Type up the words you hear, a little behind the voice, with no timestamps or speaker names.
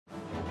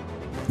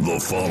The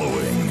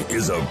following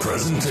is a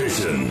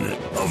presentation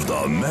of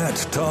the Matt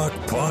Talk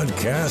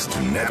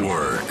Podcast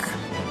Network.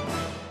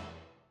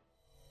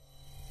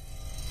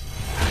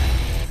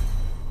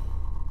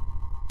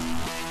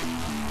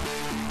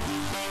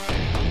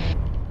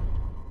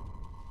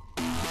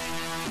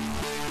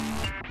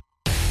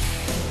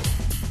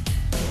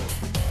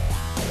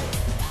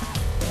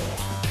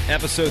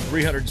 Episode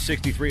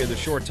 363 of the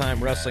Short Time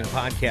Wrestling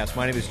Podcast.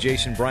 My name is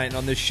Jason Bryant.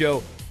 On this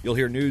show, you'll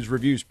hear news,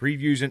 reviews,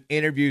 previews, and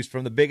interviews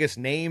from the biggest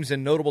names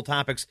and notable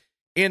topics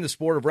in the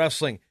sport of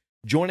wrestling.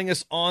 Joining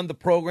us on the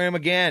program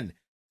again,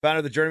 founder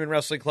of the Journeyman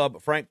Wrestling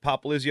Club, Frank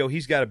Popolizio.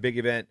 He's got a big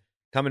event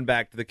coming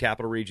back to the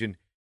Capital Region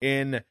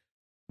in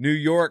New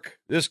York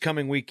this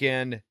coming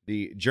weekend.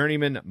 The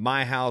Journeyman,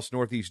 My House,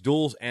 Northeast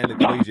Duels, and the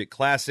Collegiate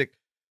Classic.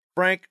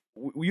 Frank,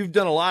 you've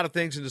done a lot of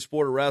things in the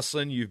sport of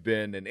wrestling. You've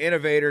been an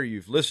innovator.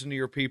 You've listened to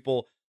your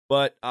people.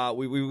 But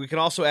we can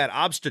also add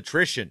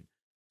obstetrician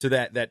to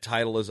that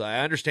title. As I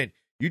understand,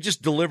 you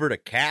just delivered a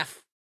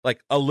calf, like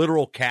a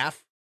literal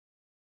calf.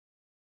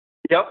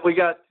 Yep, we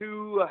got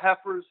two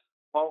heifers.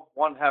 Well,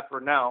 one heifer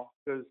now,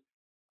 because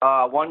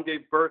one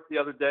gave birth the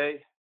other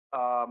day.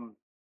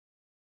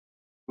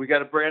 We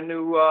got a brand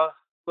new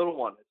little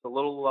one. It's a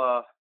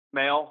little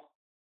male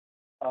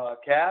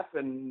calf,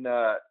 and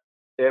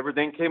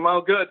everything came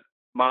out good.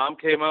 Mom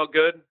came out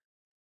good,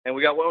 and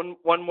we got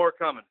one more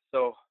coming.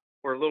 So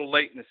we're a little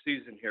late in the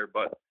season here,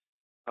 but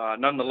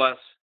nonetheless,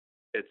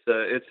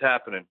 it's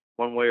happening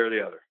one way or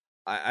the other.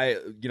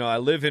 I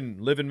live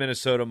in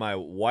Minnesota. My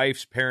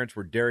wife's parents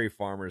were dairy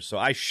farmers, so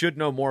I should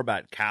know more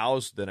about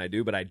cows than I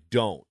do, but I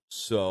don't.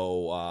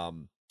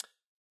 So,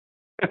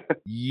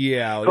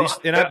 yeah. At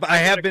least, and I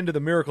have been to the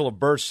Miracle of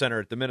Birth Center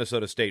at the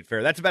Minnesota State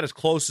Fair. That's about as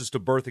closest to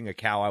birthing a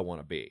cow I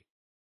want to be.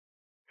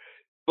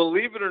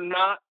 Believe it or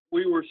not,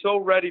 we were so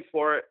ready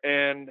for it,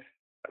 and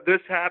this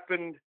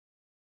happened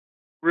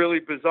really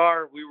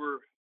bizarre. We were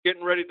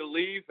getting ready to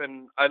leave,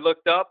 and I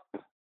looked up.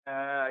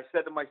 I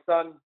said to my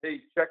son, hey,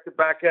 check the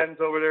back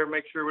ends over there,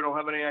 make sure we don't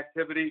have any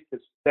activity,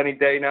 because it's any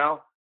day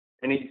now.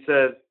 And he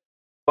said,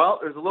 well,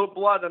 there's a little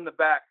blood on the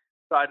back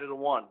side of the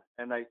one.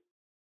 And I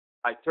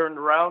turned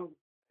around,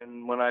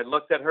 and when I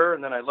looked at her,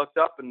 and then I looked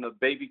up, and the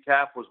baby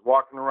calf was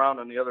walking around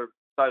on the other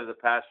side of the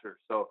pasture.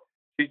 So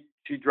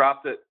she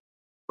dropped it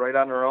right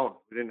on her own.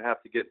 We didn't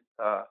have to get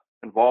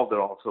involved at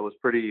all. So it was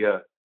pretty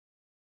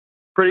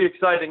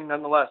exciting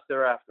nonetheless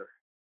thereafter.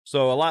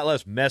 So a lot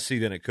less messy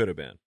than it could have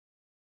been.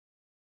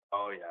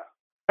 Oh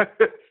yeah.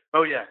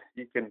 Oh yeah.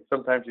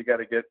 Sometimes you got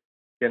to get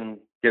in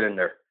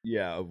there.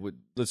 Yeah.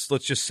 Let's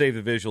just save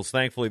the visuals.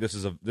 Thankfully, this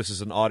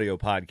is an audio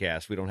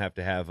podcast. We don't have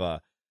to have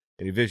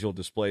any visual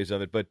displays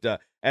of it. But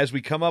as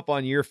we come up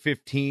on year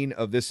 15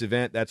 of this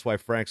event, that's why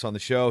Frank's on the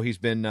show. He's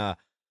been a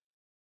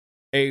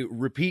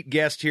repeat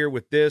guest here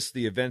with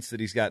the events that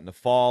he's got in the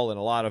fall, and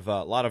a lot of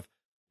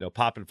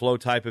pop and flow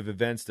type of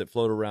events that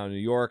float around New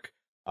York.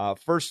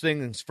 First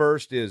things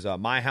first is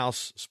My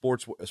House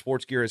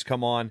Sports Gear has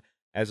come on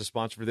as a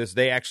sponsor for this.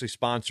 They actually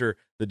sponsor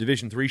the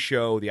Division III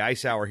show, the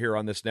Ice Hour, here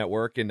on this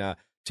network. And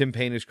Tim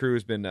Payne and his crew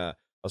has been a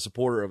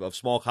supporter of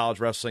small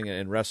college wrestling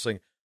and wrestling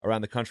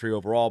around the country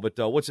overall. But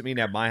what's it mean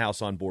to have My House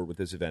on board with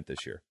this event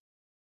this year?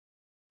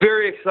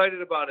 Very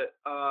excited about it.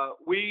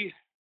 We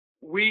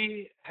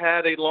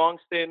had a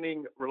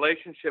long-standing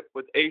relationship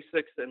with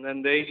ASICS, and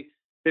then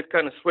they've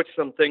kind of switched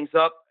some things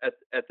up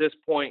at this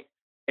point.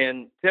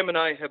 And Tim and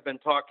I have been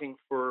talking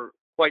for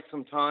quite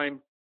some time,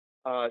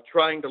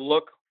 trying to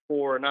look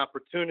for an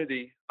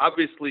opportunity.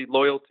 Obviously,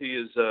 loyalty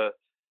is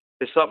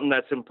something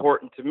that's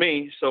important to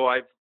me. So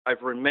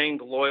I've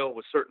remained loyal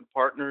with certain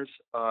partners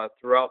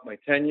throughout my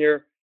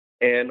tenure.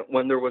 And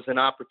when there was an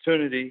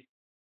opportunity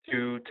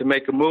to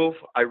make a move,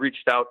 I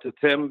reached out to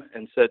Tim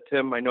and said,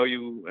 Tim, I know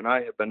you and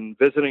I have been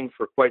visiting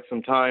for quite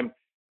some time.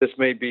 This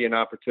may be an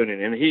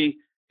opportunity. And he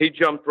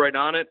jumped right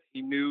on it.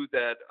 He knew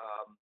that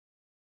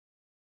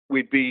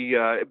it'd be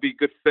a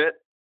good fit.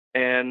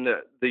 And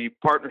the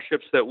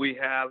partnerships that we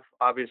have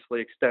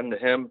obviously extend to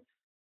him.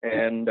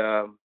 And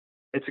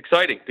it's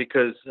exciting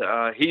because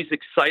he's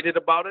excited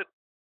about it.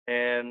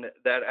 And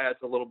that adds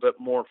a little bit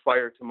more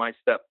fire to my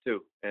step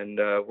too. And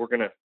we're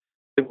going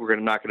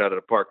to knock it out of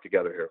the park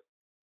together here.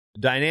 The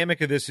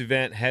dynamic of this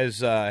event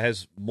has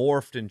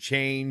morphed and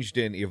changed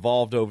and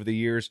evolved over the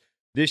years.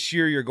 This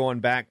year, you're going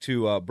back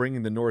to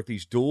bringing the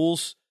Northeast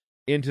Duels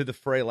into the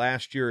fray.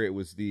 Last year, it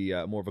was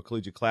the more of a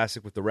collegiate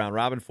classic with the round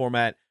robin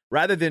format.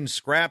 Rather than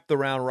scrap the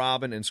round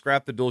robin and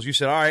scrap the duels, you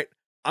said, all right,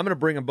 I'm going to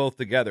bring them both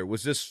together.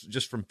 Was this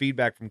just from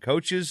feedback from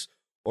coaches,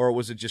 or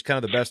was it just kind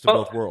of the best of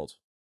both worlds?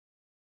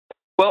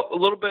 Well, a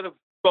little bit of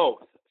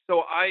both.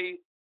 So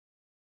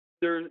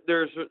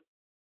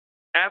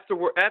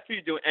after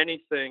you do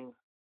anything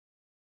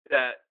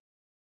that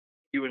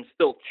you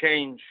instill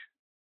change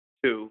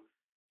to,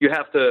 you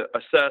have to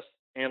assess,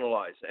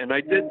 analyze. And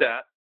I did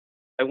that.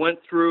 I went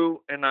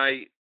through and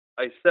I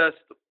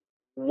assessed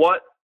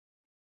what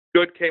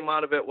good came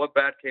out of it, what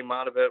bad came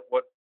out of it,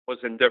 what was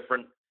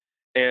indifferent.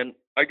 And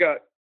I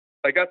got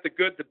the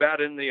good, the bad,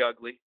 and the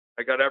ugly.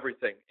 I got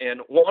everything. And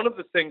one of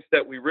the things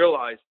that we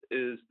realized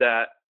is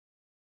that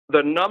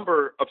the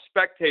number of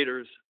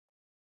spectators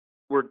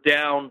were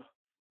down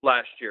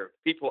last year.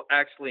 People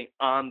actually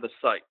on the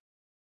site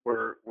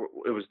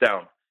it was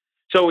down.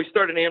 So we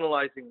started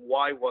analyzing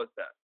why was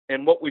that.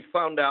 And what we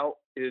found out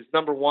is,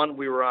 number one,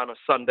 we were on a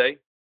Sunday,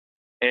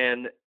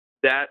 and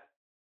that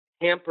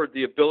hampered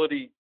the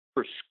ability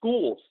for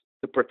schools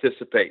to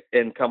participate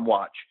and come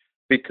watch,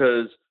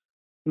 because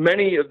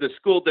many of the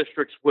school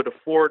districts would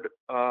afford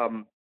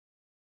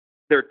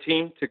their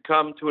team to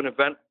come to an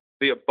event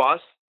via bus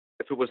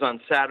if it was on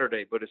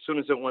Saturday. But as soon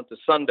as it went to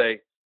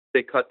Sunday,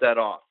 they cut that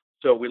off.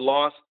 So we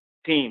lost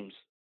teams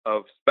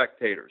of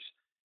spectators.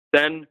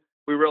 Then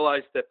we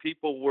realized that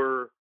people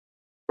were,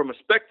 from a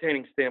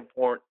spectating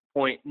standpoint,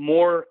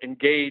 more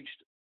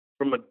engaged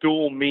from a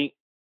dual meet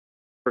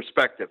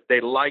perspective.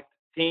 They liked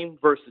team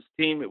versus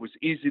team. It was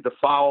easy to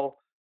follow,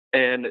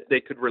 and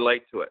they could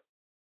relate to it.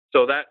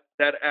 So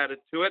that added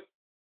to it.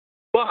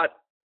 But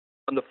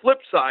on the flip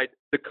side,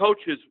 the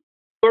coaches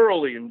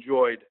thoroughly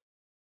enjoyed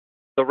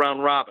the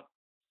round robin.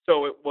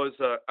 So it was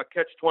a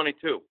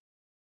catch-22.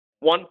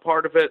 One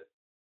part of it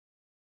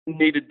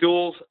needed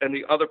duels, and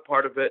the other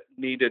part of it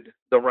needed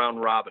the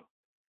round robin.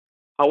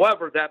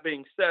 However, that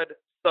being said,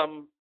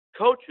 some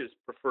coaches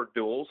prefer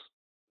duels,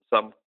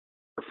 some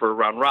prefer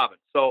round robin.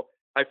 So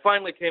I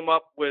finally came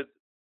up with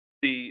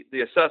the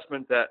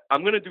assessment that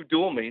I'm going to do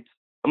dual meets.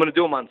 I'm going to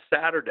do them on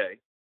Saturday.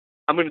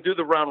 I'm going to do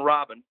the round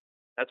robin.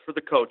 That's for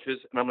the coaches,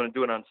 and I'm going to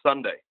do it on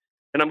Sunday.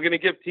 And I'm going to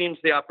give teams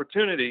the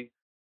opportunity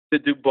to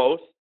do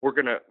both. We're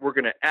going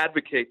to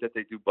advocate that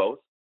they do both,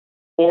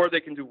 or they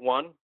can do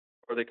one,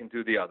 or they can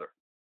do the other.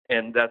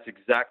 And that's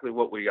exactly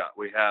what we got.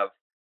 We have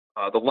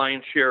the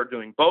lion's share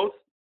doing both.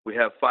 We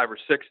have 5 or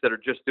 6 that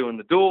are just doing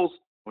the duels.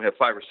 We have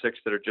 5 or 6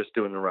 that are just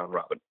doing the round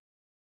robin.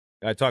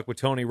 I talked with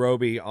Tony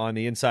Roby on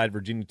the Inside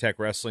Virginia Tech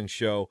Wrestling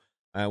show.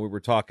 We were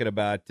talking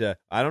about,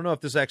 I don't know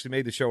if this actually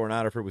made the show or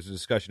not, or if it was a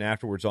discussion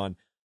afterwards on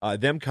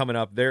them coming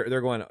up.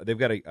 They've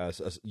got a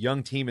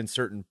young team in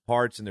certain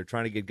parts, and they're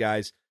trying to get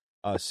guys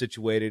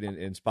situated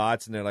in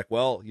spots. And they're like,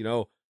 well,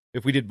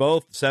 if we did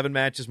both, 7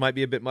 matches might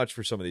be a bit much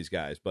for some of these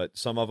guys, but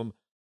some of them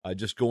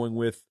just going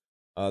with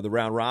the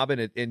round robin,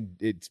 and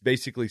it's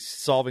basically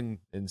solving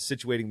and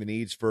situating the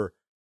needs for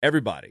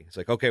everybody. It's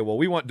like, okay, well,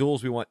 we want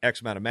duels, we want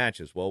X amount of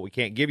matches. Well, we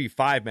can't give you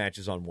 5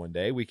 matches on one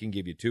day. We can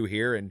give you 2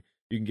 here, and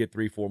you can get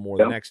 3, 4 more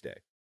the next day.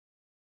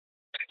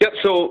 Yep.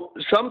 So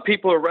some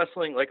people are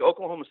wrestling, like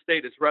Oklahoma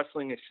State is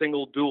wrestling a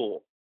single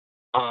duel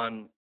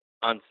on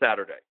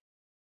Saturday,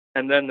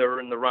 and then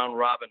they're in the round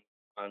robin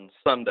on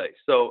Sunday.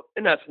 So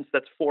in essence,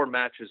 that's 4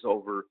 matches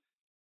over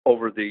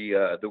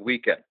the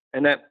weekend,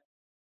 and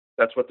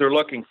that's what they're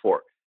looking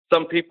for.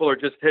 Some people are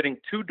just hitting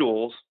 2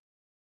 duels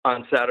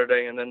on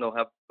Saturday, and then they'll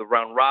have the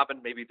round robin.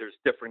 Maybe there's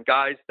different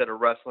guys that are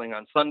wrestling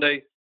on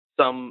Sunday.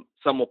 Some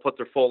will put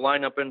their full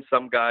lineup in.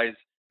 Some guys,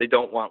 they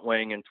don't want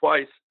weighing in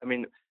twice. I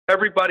mean,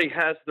 everybody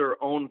has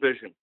their own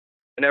vision,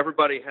 and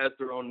everybody has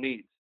their own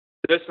needs.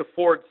 This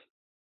affords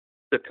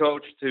the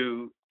coach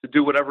to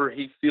do whatever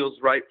he feels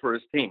right for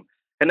his team.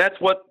 And that's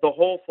what the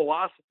whole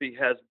philosophy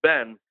has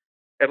been,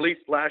 at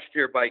least last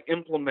year, by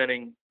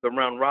implementing the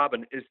round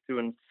robin, is to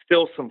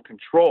instill some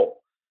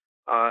control.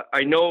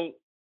 I know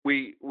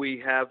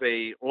we have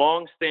a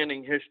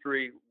long-standing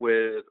history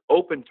with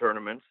open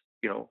tournaments,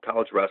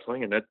 college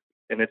wrestling, and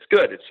it's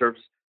good. It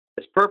serves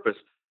its purpose.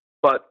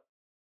 But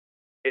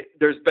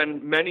there's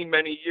been many,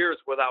 many years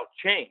without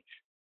change.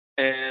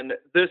 And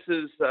this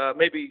is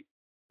maybe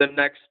the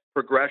next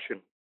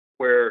progression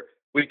where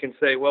we can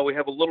say, well, we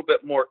have a little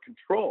bit more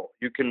control.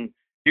 You can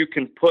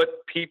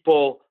put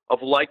people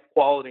of like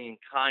quality and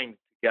kind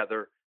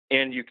together,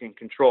 and you can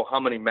control how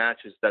many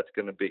matches that's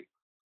going to be.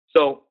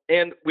 So,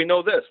 and we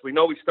know this. We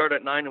know we start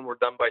at 9 and we're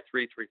done by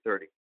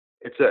 3:30.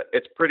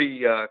 It's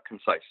pretty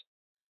concise.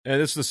 And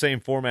this is the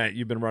same format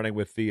you've been running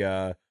with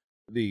the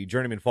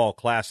Journeyman Fall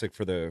Classic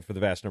for the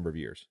vast number of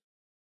years.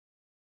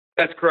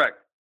 That's correct.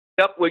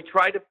 Yep, we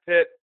try to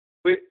pit.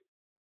 We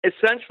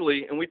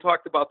essentially, and we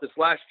talked about this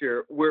last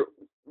year,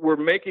 we're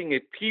making a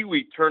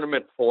Pee-wee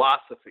tournament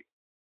philosophy,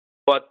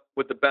 but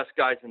with the best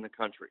guys in the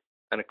country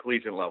at a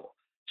collegiate level.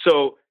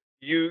 So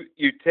you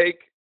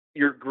take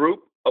your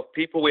group of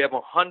people. We have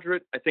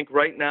 100. I think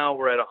right now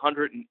we're at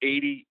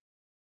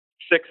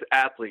 186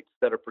 athletes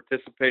that are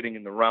participating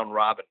in the round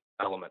robin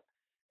element,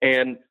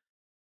 and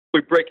we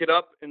break it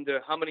up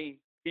into how many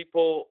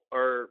people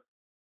are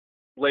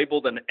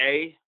labeled an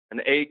A.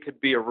 An A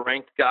could be a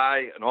ranked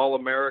guy, an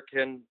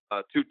All-American,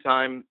 a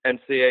 2-time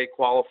NCAA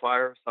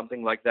qualifier,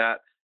 something like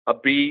that. A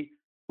B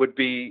would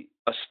be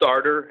a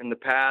starter in the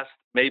past.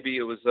 Maybe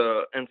it was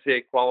a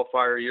NCAA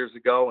qualifier years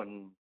ago,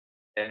 and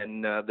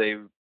they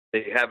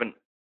haven't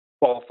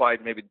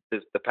qualified maybe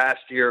the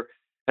past year.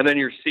 And then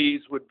your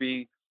C's would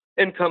be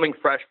incoming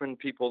freshmen,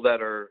 people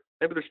that are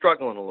maybe they're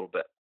struggling a little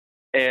bit.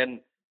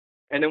 And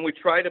then we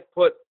try to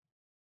put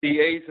the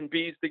A's and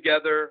B's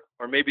together,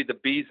 or maybe the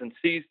B's and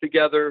C's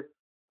together,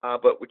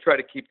 but we try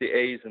to keep the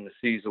A's and the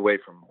C's away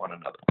from one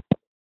another.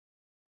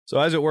 So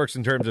as it works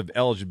in terms of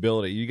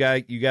eligibility, you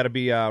got to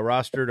be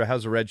rostered, or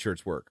how's the red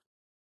shirts work?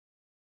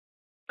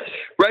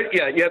 Right?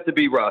 Yeah, you have to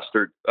be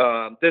rostered.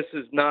 This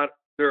is not.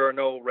 There are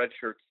no red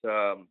shirts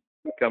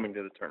coming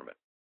to the tournament.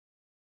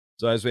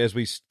 So as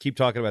we keep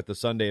talking about the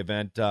Sunday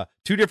event,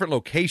 2 different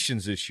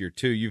locations this year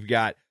too. You've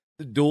got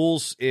the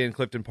duels in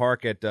Clifton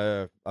Park at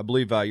I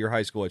believe your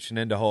high school at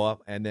Shenendehowa,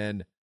 and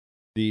then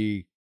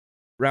the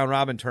round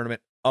robin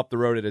tournament up the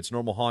road at its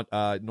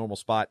normal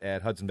spot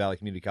at Hudson Valley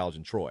Community College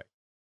in Troy.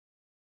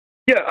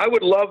 Yeah, I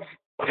would love.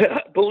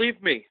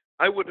 Believe me,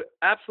 I would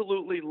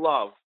absolutely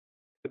love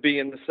to be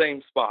in the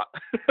same spot,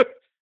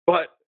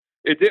 but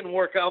it didn't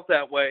work out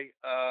that way.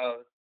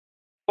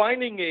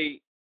 Finding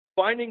a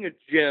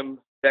gym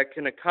that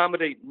can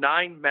accommodate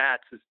 9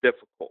 mats is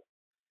difficult,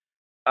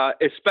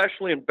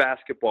 especially in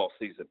basketball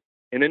season.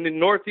 And in the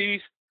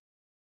Northeast,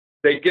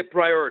 they get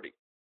priority,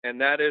 and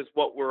that is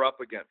what we're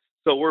up against.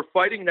 So we're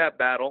fighting that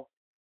battle,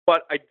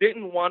 but I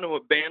didn't want to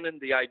abandon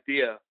the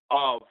idea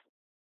of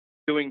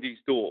doing these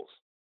duels.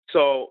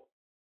 So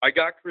I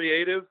got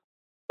creative.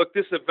 Look,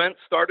 this event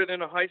started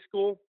in a high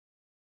school,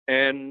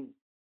 and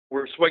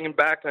we're swinging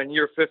back on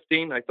year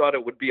 15. I thought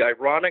it would be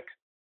ironic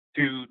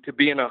to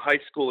be in a high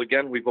school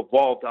again. We've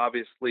evolved,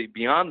 obviously,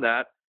 beyond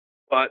that,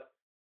 but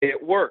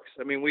it works.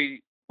 I mean,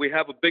 we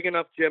have a big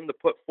enough gym to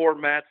put 4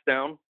 mats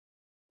down.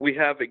 We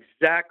have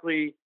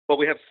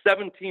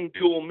 17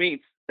 dual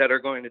meets that are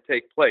going to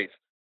take place.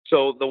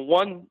 So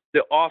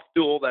the off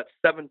duel, that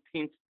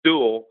 17th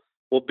duel,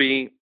 will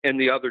be in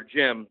the other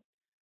gym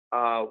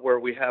where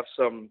we have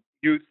some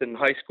youth and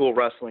high school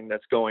wrestling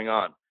that's going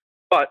on.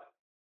 But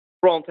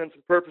for all intents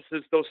and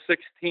purposes, those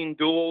 16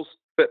 duels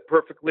fit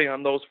perfectly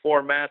on those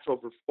 4 mats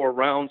over 4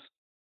 rounds.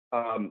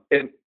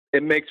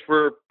 It makes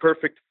for a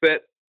perfect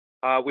fit.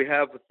 We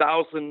have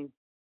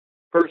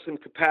 1,000-person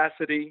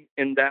capacity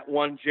in that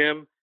one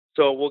gym,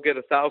 so we'll get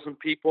 1,000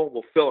 people.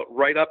 We'll fill it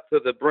right up to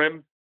the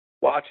brim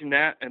watching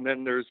that, and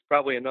then there's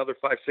probably another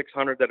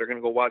 500-600 that are going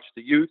to go watch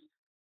the youth.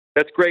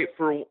 That's great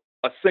for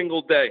a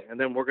single day, and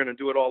then we're going to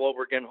do it all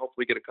over again.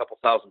 Hopefully get a couple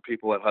thousand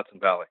people at Hudson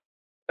Valley.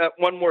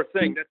 One more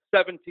thing, that's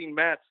 17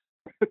 mats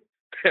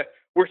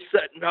we're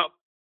setting up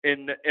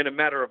in a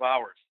matter of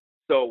hours.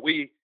 So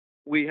we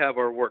have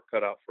our work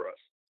cut out for us.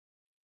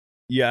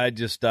 Yeah,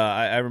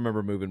 I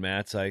remember moving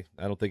mats. I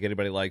don't think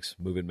anybody likes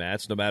moving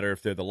mats, no matter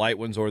if they're the light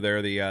ones or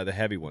they're the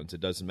heavy ones. It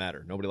doesn't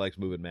matter. Nobody likes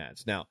moving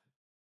mats. Now,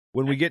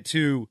 when we get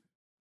to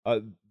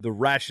the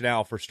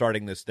rationale for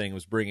starting this thing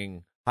was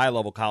bringing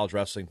high-level college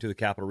wrestling to the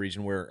Capital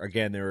Region, where,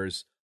 again, there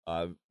is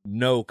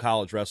no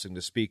college wrestling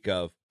to speak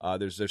of.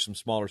 There's some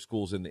smaller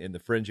schools in the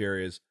fringe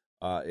areas,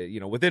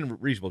 within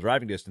reasonable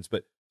driving distance,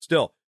 but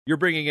still, you're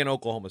bringing in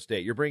Oklahoma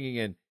State, you're bringing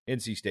in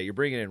NC State, you're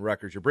bringing in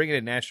Rutgers, you're bringing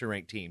in nationally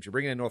ranked teams, you're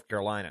bringing in North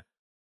Carolina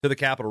to the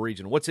Capital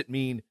Region. What's it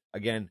mean,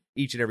 again,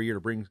 each and every year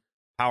to bring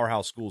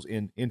powerhouse schools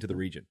into the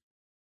region?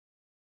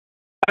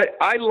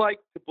 I like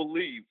to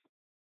believe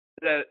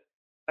that,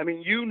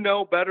 you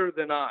know better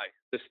than I,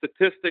 the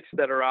statistics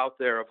that are out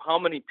there of how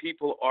many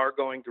people are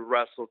going to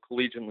wrestle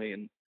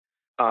collegiately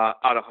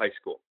out of high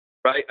school,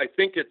 right? I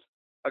think it's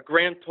a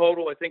grand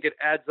total. I think it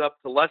adds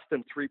up to less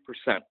than 3%.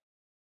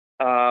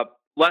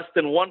 Less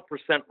than 1%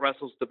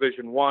 wrestles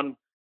Division I,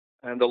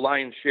 and the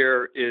lion's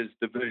share is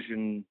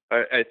Division.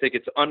 I think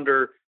it's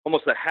under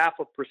almost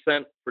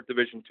 0.5% for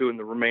Division II, and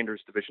the remainder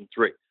is Division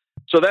III.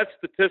 So that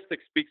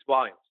statistic speaks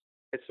volumes.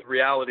 It's the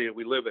reality that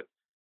we live in.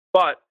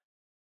 But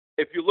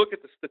if you look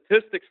at the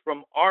statistics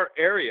from our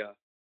area,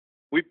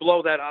 we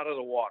blow that out of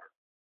the water.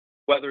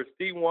 Whether it's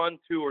D1,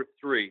 2, or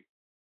 3,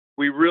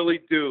 we really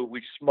do.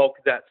 We smoke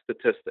that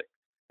statistic.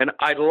 And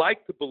I'd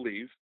like to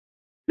believe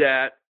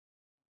that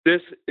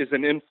this is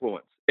an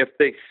influence. If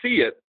they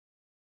see it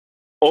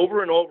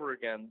over and over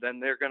again, then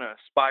they're going to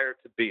aspire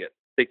to be it.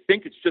 They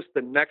think it's just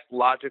the next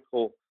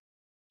logical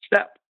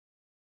step.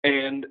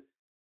 And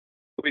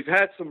we've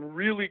had some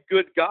really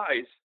good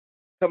guys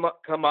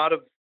come out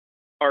of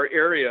our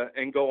area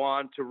and go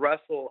on to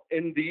wrestle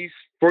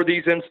for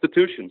these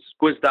institutions,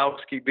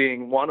 Gwizdowski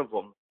being one of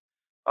them.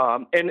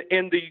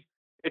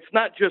 It's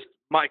not just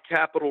my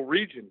Capital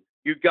Region.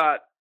 You've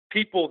got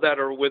people that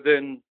are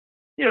within,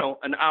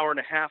 an hour and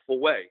a half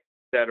away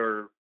that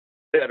are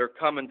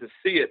coming to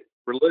see it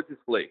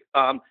religiously.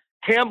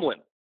 Hamlin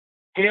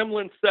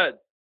said,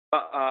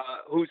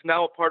 who's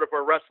now a part of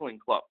our wrestling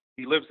club.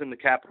 He lives in the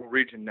Capital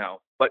Region now,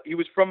 but he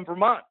was from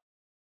Vermont,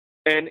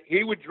 and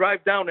he would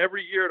drive down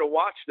every year to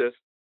watch this.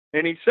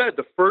 And he said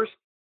the first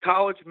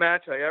college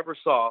match I ever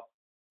saw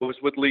was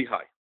with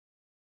Lehigh.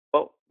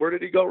 Well, where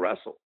did he go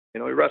wrestle? He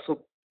wrestled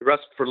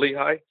for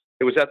Lehigh.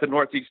 It was at the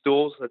Northeast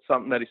Duels. That's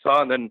something that he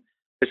saw. And then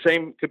the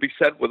same could be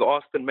said with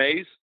Austin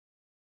Mays.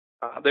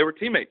 They were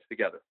teammates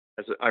together,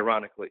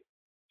 ironically.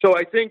 So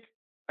I think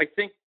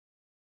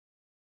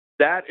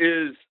that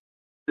is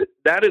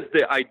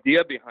the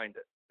idea behind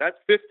it. That's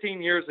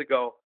 15 years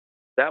ago.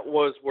 That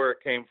was where it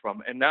came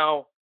from, and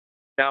now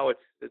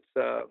it's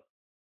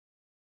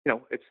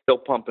still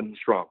pumping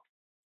strong.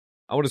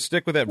 I want to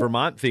stick with that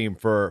Vermont theme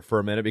for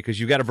a minute, because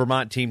you've got a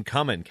Vermont team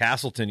coming,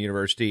 Castleton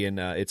University, in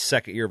its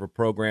second year of a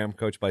program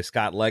coached by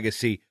Scott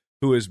Legacy,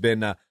 who has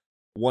been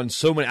won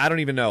so many. I don't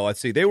even know. Let's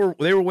see. They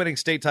were winning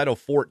state title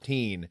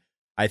 14.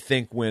 I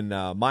think, when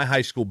my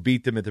high school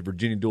beat them at the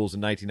Virginia Duels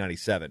in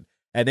 1997,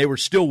 and they were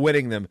still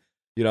winning them.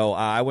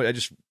 I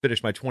just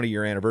finished my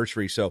 20-year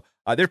anniversary, so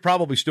they're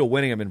probably still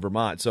winning them in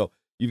Vermont. So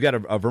you've got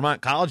a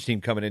Vermont college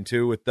team coming in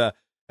too with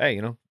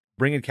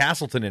bringing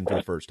Castleton in for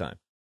the first time.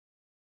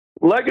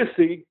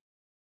 Legacy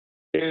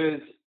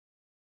is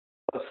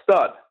a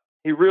stud.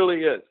 He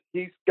really is.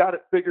 He's got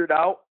it figured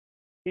out.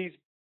 He's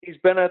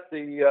been at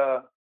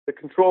the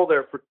control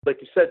there for,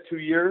 like you said, 2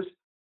 years.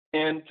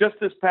 And just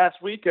this past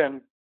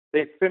weekend,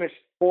 they finished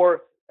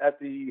fourth at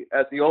the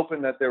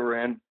Open that they were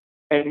in,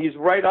 and he's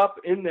right up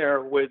in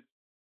there with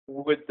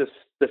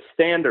the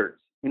standards,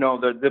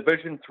 the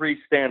Division III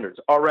standards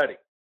already.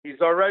 He's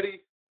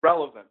already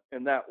relevant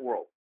in that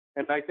world,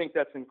 and I think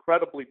that's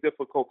incredibly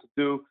difficult to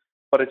do.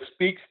 But it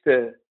speaks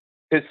to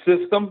his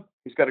system.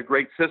 He's got a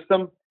great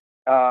system.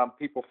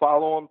 People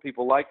follow him.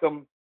 People like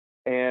him,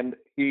 and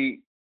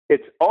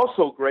it's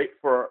also great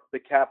for the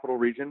Capital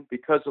Region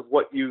because of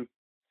what you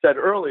said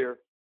earlier.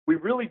 We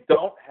really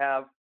don't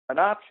have an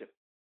option.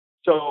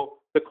 So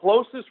the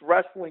closest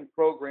wrestling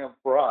program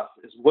for us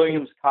is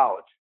Williams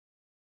College,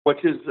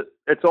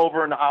 it's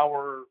over an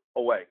hour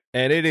away.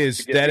 And that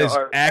is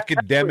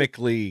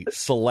academically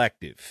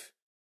selective.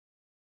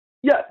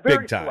 Yeah, very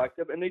Big time.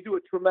 selective, and they do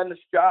a tremendous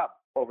job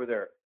over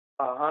there.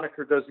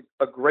 Honecker does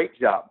a great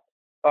job.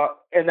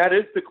 And that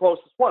is the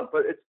closest one,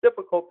 but it's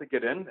difficult to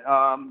get in,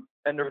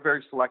 and they're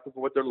very selective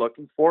of what they're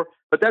looking for.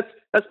 But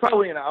that's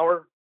probably an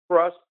hour for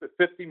us,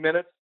 50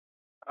 minutes.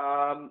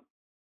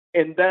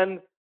 And then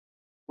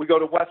we go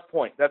to West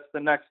Point. That's the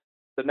next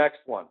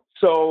one.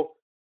 So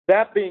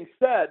that being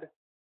said,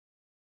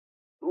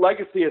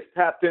 Legacy has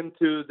tapped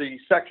into the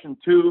Section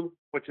 2,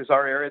 which is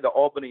our area, the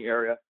Albany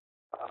area,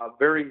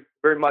 very,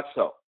 very much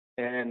so.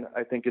 And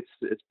I think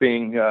it's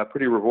being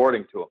pretty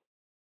rewarding to him.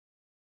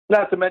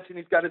 Not to mention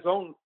he's got his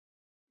own,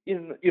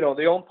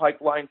 the own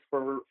pipeline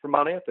for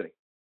Mount Anthony.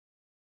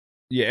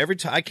 Yeah, every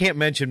time I can't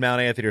mention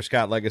Mount Anthony or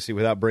Scott Legacy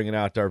without bringing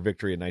out our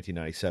victory in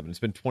 1997. It's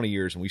been 20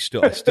 years, and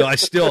I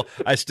still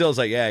was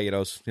like, yeah, it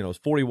was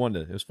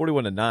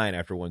 41-9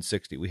 after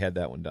 160. We had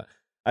that one done.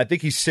 I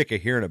think he's sick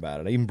of hearing about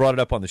it. I even brought it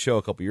up on the show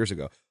a couple years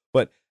ago.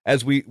 But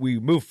as we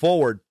move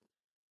forward,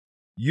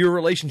 your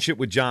relationship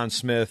with John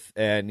Smith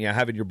and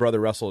having your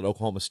brother wrestle at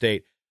Oklahoma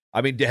State.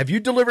 I mean, have you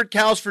delivered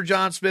cows for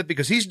John Smith?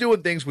 Because he's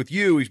doing things with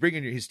you. He's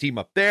bringing his team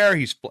up there.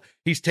 He's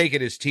taking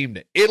his team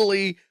to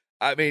Italy.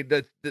 I mean,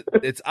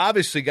 it's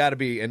obviously got to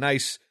be a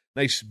nice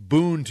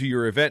boon to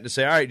your event to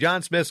say, all right,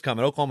 John Smith's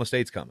coming. Oklahoma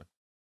State's coming.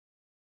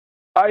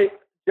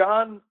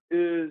 John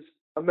is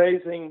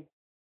amazing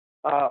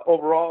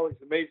overall.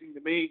 He's amazing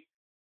to me.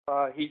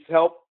 He's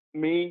helped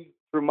me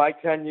through my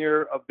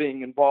tenure of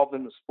being involved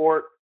in the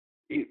sport.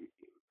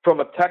 From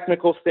a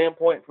technical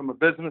standpoint, from a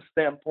business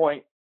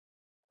standpoint,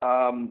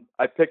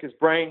 I pick his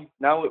brain.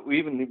 Now we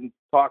even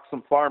talk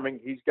some farming.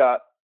 He's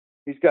got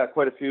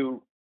quite a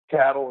few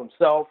cattle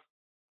himself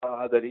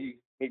that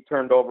he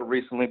turned over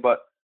recently. But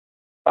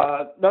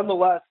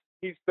nonetheless,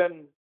 he's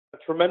been a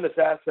tremendous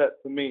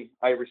asset to me.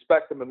 I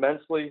respect him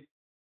immensely.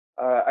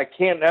 I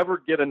can't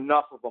ever get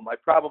enough of him. I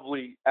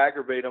probably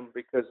aggravate him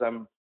because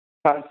I'm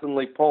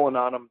constantly pulling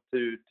on him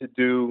to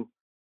do,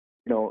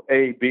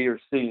 A, B, or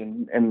C,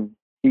 and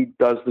he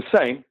does the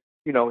same.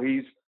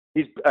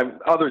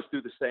 Others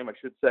do the same, I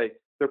should say.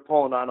 They're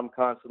pulling on him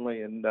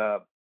constantly, and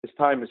his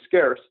time is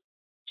scarce.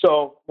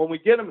 So when we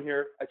get him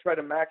here, I try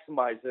to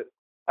maximize it.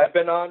 I've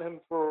been on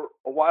him for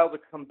a while to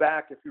come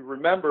back. If you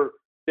remember,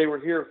 they were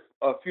here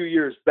a few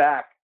years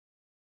back,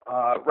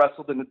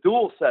 wrestled in a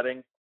dual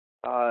setting,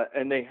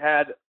 and they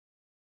had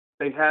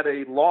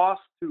a loss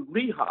to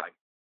Lehigh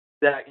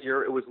that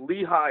year. It was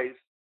Lehigh's,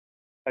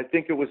 I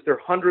think it was their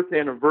 100th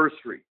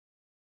anniversary.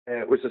 And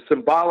it was a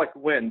symbolic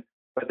win,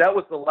 but that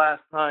was the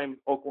last time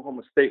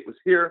Oklahoma State was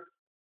here.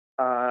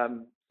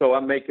 So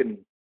I'm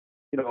making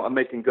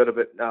good of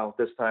it now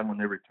this time when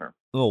they return.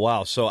 Oh,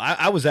 wow. So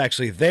I was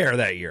actually there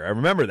that year. I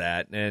remember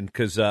that. And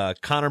because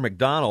Connor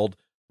McDonald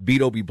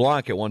beat Obi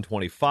Blanc at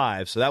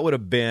 125. So that would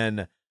have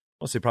been,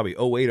 I'll say probably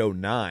 08,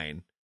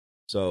 09.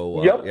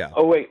 So, yep. Yeah.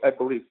 08, I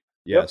believe.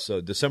 Yeah. Yep.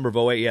 So December of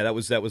 08. Yeah, that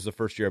was the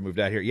first year I moved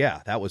out here.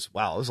 Yeah, that was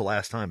the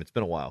last time. It's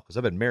been a while because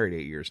I've been married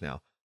 8 years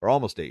now, or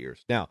almost 8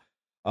 years. Now,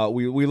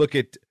 we look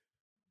at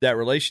that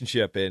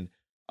relationship, and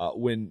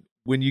when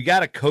you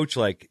got a coach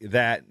like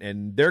that,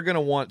 and they're going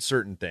to want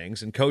certain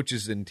things, and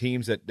coaches and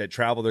teams that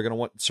travel, they're going to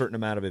want a certain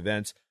amount of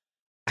events.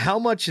 How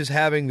much is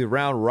having the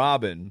round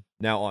robin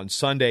now on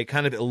Sunday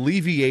kind of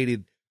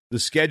alleviated the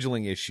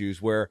scheduling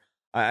issues where,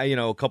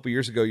 a couple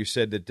years ago you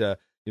said that,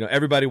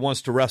 everybody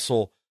wants to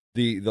wrestle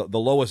the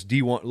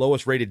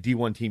lowest rated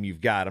D1 team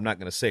you've got. I'm not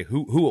going to say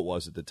who it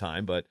was at the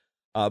time, but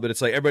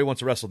it's like everybody wants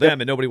to wrestle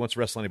them and nobody wants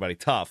to wrestle anybody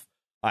tough.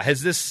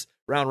 Has this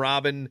round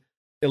robin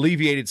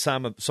alleviated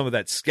some of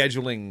that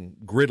scheduling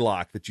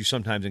gridlock that you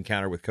sometimes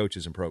encounter with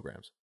coaches and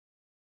programs?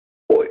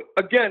 Boy,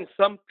 again,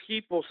 some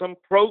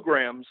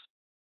programs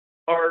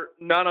are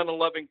not on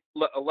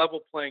a level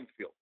playing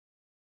field,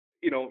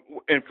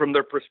 and from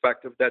their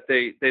perspective that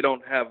they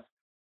don't have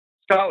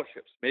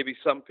scholarships. Maybe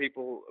some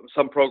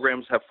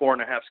programs have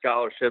 4.5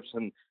 scholarships,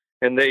 and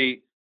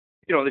they,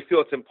 they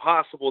feel it's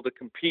impossible to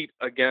compete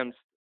against,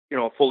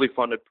 a fully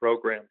funded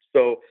program.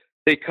 So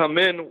they come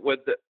in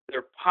with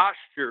their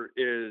posture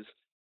is,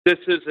 this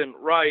isn't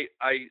right.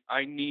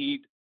 I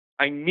need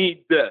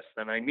this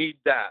and I need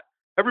that.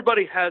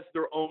 Everybody has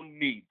their own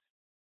needs.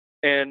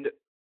 And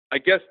I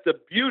guess the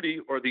beauty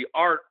or the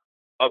art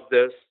of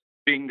this,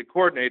 being the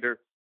coordinator,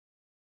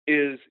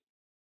 is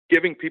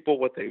giving people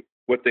what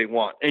they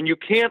want. And you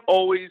can't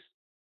always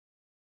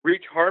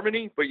reach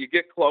harmony, but you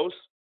get close.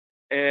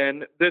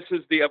 And this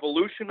is the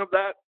evolution of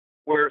that,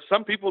 where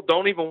some people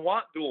don't even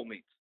want dual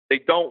meets. They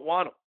don't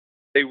want them.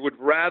 They would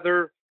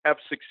rather have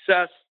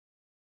success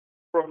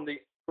from the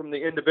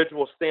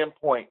individual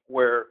standpoint,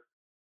 where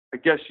I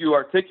guess you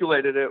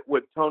articulated it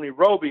with Tony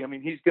Roby. I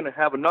mean, he's going to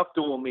have enough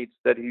dual meets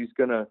that he's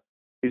going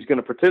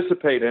to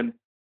participate in.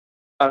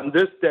 On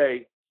this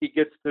day, he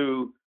gets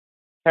to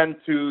tend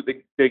to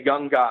the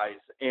young guys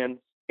and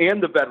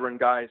the veteran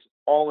guys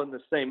all in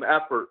the same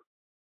effort.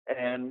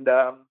 And,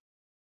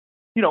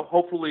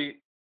 hopefully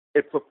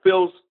it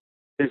fulfills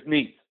his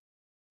needs.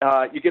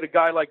 You get a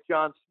guy like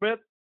John Smith.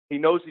 He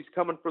knows he's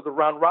coming for the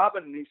round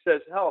robin, and he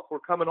says, hell, if we're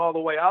coming all the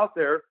way out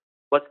there,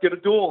 let's get a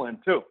duel in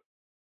too.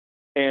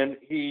 And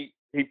he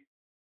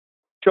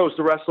chose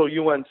to wrestle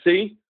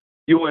UNC.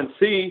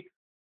 UNC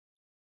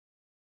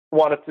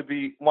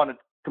wanted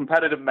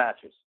competitive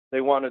matches.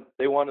 They wanted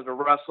to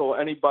wrestle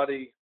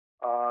anybody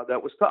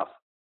that was tough.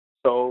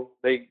 So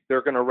they're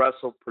going to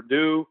wrestle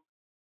Purdue.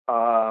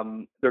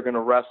 They're going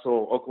to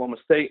wrestle Oklahoma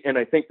State, and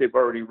I think they've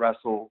already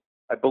wrestled.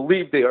 I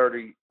believe they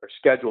already are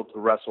scheduled to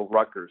wrestle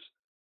Rutgers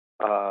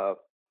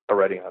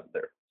already out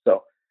there.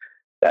 So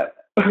that,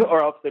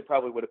 or else they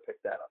probably would have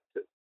picked that up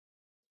too.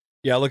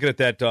 Yeah, looking at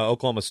that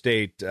Oklahoma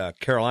State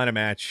Carolina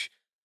match,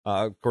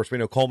 of course we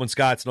know Coleman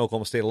Scott's an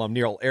Oklahoma State alum,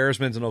 Neil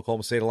Erisman's an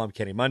Oklahoma State alum,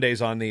 Kenny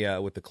Monday's on the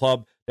with the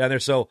club down there.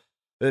 So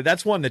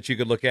that's one that you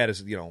could look at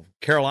as,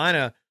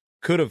 Carolina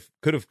could have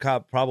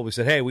probably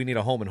said, hey, we need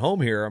a home and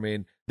home here. I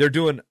mean, they're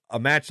doing a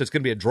match that's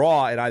going to be a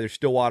draw at either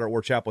Stillwater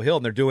or Chapel Hill,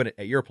 and they're doing it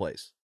at your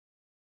place.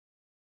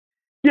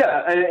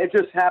 Yeah, and it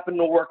just happened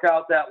to work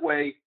out that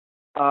way.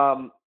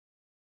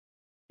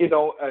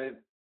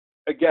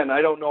 Again,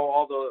 I don't know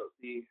all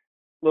the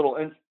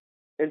little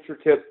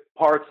intricate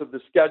parts of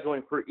the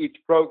scheduling for each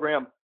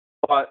program,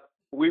 but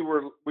we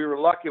were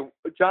lucky.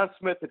 John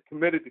Smith had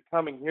committed to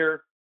coming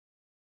here,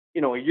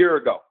 a year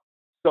ago,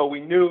 so we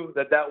knew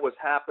that was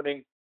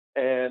happening,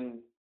 and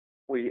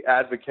we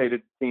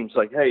advocated teams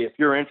like, hey, if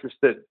you're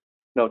interested,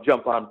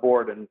 jump on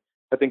board. And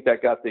I think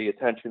that got the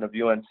attention of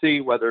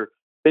UNC, whether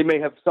they may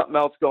have something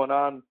else going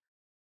on,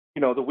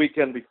 the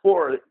weekend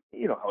before.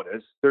 You know how it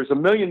is. There's a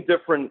million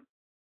different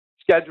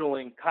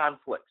scheduling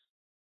conflicts.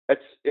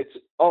 It's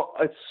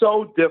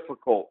so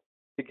difficult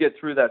to get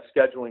through that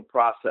scheduling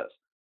process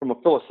from a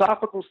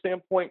philosophical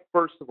standpoint.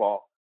 First of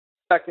all,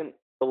 second,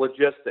 the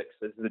logistics.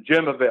 Is the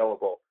gym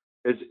available?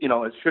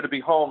 Should it be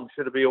home?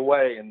 Should it be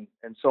away? And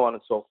so on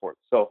and so forth.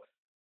 So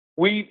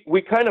we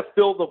kind of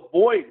fill the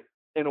void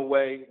in a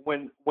way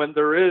when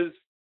there is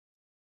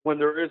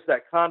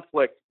that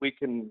conflict. We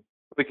can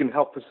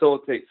help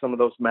facilitate some of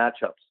those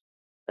matchups,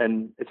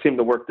 and it seemed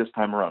to work this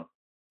time around.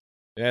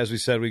 As we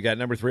said, we got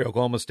number 3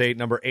 Oklahoma State,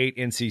 number 8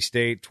 NC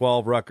State,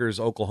 12 Rutgers,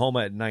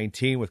 Oklahoma at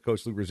 19 with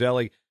Coach Lou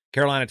Griselli,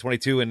 Carolina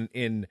 22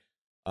 in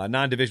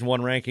non-Division I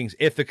rankings.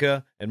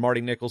 Ithaca and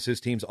Marty Nichols, his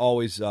team's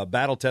always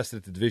battle tested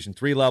at the Division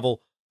III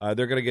level.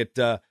 They're gonna get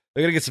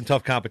some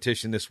tough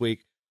competition this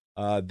week.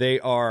 They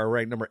are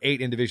ranked number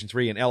 8 in Division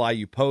III in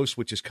LIU Post,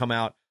 which has come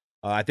out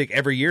I think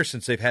every year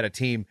since they've had a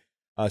team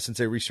since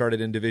they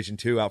restarted in Division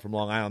II out from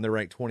Long Island. They're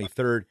ranked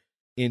 23rd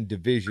in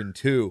Division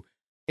II.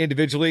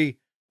 Individually,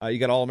 you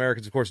got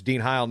All-Americans, of course,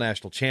 Dean Heil,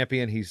 national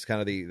champion. He's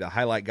kind of the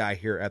highlight guy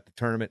here at the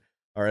tournament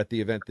or at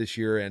the event this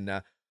year.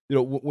 And,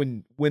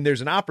 when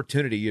there's an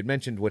opportunity, you had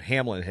mentioned what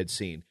Hamlin had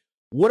seen.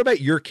 What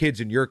about your kids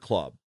in your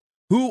club?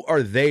 Who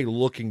are they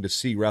looking to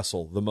see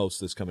wrestle the most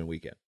this coming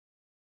weekend?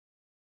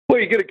 Well,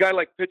 you get a guy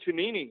like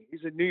Piccinini.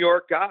 He's a New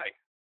York guy,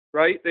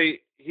 right?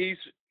 He's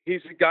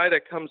a guy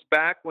that comes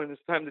back when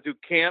it's time to do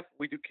camp.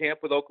 We do camp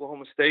with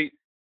Oklahoma State.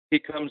 He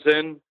comes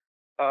in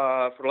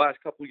for the last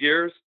couple of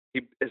years.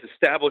 He has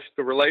established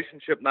the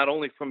relationship not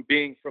only from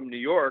being from New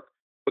York,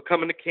 but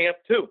coming to camp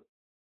too.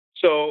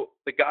 So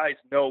the guys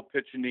know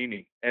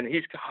Piccinini, and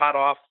he's hot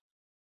off,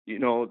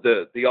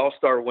 the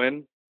All-Star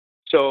win.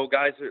 So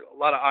guys, a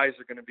lot of eyes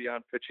are going to be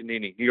on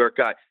Piccinini, New York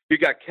guy. You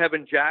got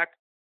Kevin Jack,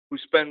 who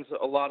spends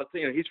a lot of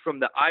things. He's from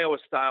the Iowa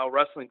Style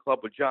Wrestling Club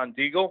with John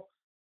Deagle,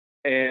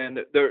 and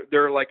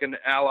they're like an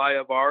ally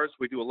of ours.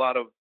 We do a lot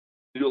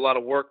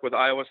of work with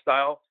Iowa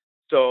Style.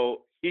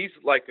 So he's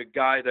like a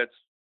guy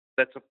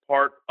that's a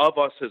part of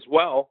us as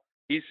well.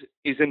 He's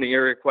in the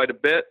area quite a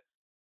bit,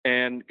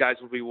 and guys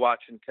will be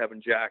watching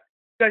Kevin Jack,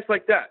 guys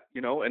like that,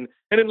 And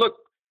then look,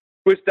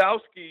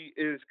 Gwizdowski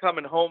is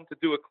coming home to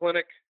do a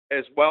clinic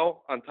as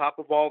well on top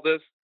of all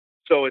this.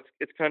 So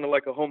it's kind of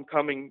like a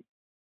homecoming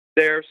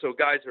there. So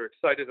guys are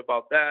excited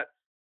about that.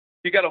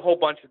 You got a whole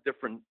bunch of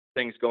different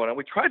things going on.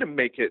 We try to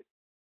make it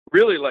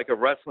really like a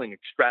wrestling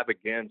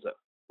extravaganza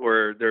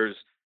where there's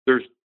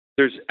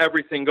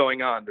everything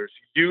going on. There's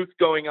youth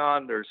going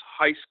on. There's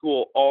high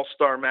school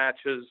all-star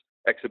matches,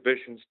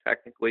 exhibitions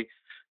technically.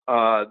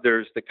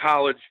 There's the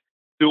college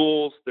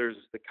duels. There's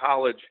the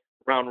college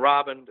round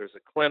robin. There's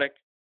a clinic.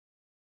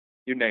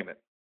 You name it.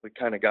 We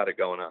kind of got it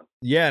going on.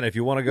 Yeah, and if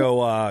you want to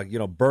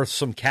go, birth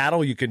some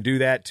cattle, you can do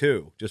that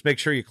too. Just make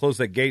sure you close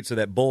that gate so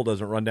that bull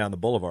doesn't run down the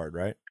boulevard,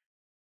 right?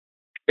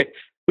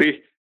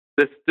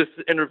 This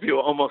interview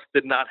almost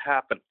did not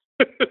happen.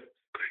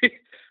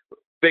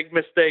 Big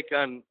mistake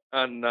on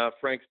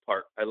Frank's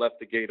part. I left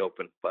the gate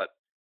open, but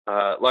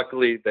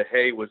luckily the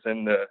hay was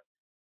in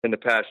the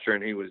pasture,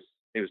 and he was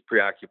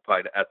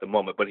preoccupied at the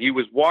moment. But he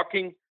was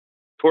walking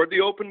toward the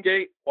open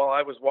gate while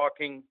I was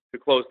walking to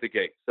close the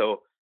gate.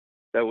 So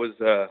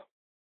that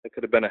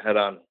could have been a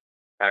head-on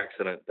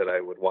accident that I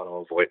would want to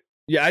avoid.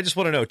 Yeah, I just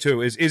want to know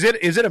too: is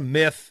it a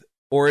myth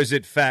or is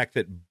it fact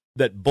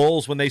that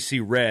bulls, when they see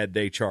red,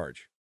 they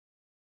charge?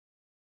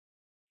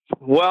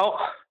 Well,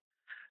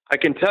 I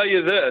can tell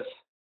you this: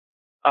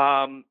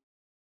 I've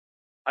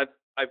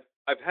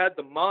had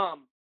the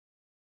mom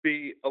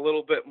be a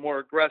little bit more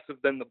aggressive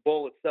than the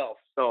bull itself.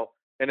 So,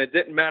 and it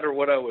didn't matter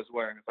what I was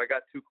wearing. If I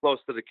got too close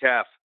to the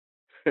calf,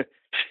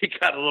 she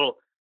got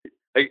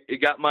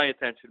it got my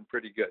attention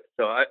pretty good.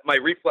 So my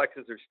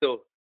reflexes are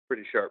still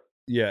pretty sharp.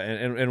 Yeah,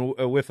 and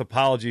with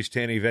apologies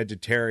to any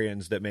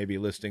vegetarians that may be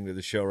listening to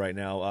the show right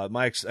now,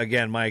 my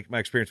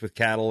experience with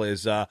cattle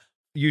is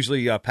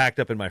usually packed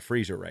up in my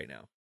freezer right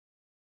now.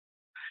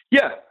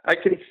 Yeah, I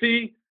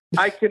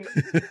can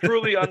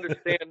truly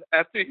understand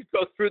after you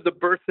go through the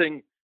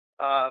birthing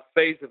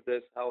phase of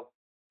this, how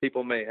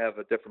people may have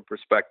a different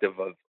perspective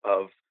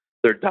of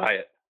their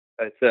diet.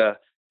 It's a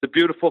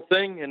beautiful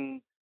thing,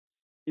 and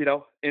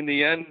in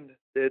the end,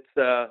 it's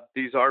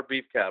these are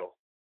beef cattle.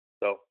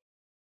 So,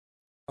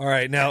 all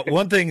right. Now,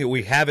 one thing that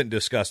we haven't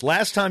discussed: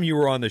 last time you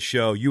were on the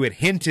show, you had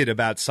hinted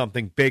about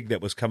something big that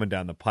was coming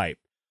down the pipe.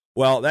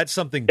 Well, that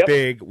something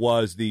big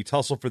was the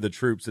Tussle for the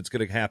Troops that's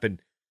going to happen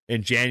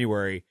in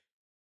January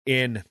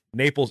in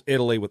Naples,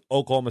 Italy, with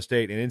Oklahoma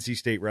State and NC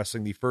State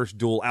wrestling, the first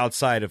duel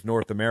outside of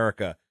North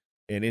America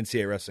in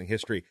NCAA wrestling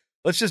history.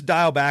 Let's just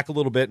dial back a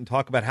little bit and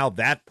talk about how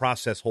that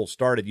process whole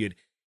started. You'd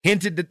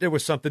hinted that there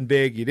was something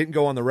big. You didn't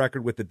go on the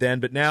record with it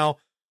then, but now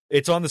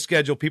it's on the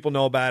schedule. People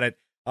know about it.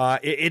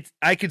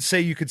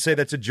 You could say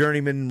that's a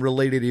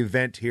journeyman-related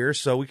event here,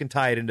 so we can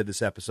tie it into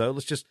this episode.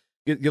 Let's just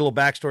get a little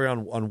backstory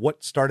on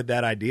what started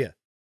that idea.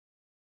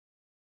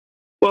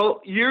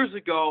 Well, years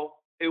ago,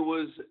 it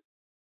was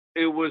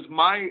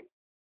my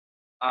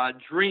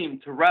dream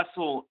to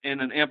wrestle in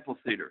an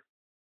amphitheater.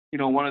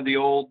 One of the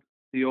old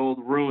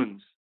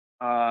ruins,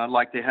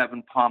 like they have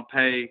in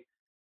Pompeii,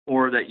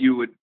 or that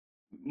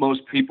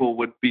most people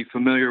would be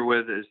familiar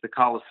with is the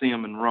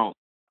Colosseum in Rome.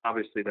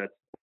 Obviously,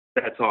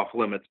 that's off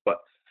limits, but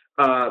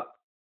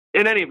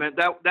in any event,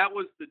 that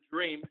was the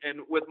dream.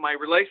 And with my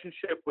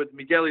relationship with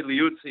Michele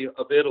Liuzzi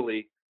of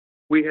Italy,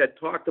 we had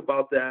talked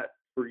about that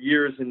for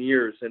years and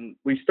years, and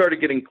we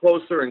started getting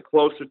closer and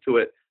closer to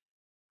it,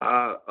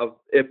 of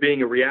it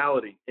being a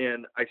reality.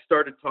 And I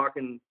started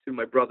talking to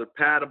my brother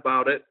Pat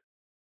about it,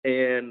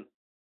 and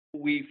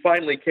we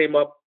finally came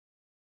up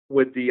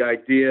with the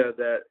idea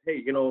that,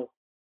 hey,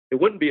 it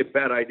wouldn't be a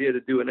bad idea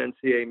to do an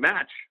NCAA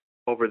match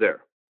over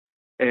there.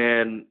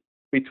 And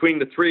between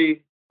the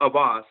three of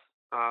us,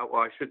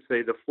 I should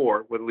say the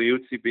four, with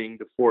Liuzzi being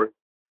the fourth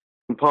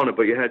component,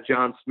 but you had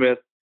John Smith,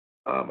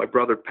 my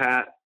brother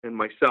Pat, and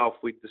myself.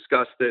 We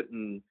discussed it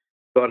and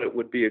thought it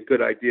would be a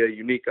good idea, a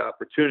unique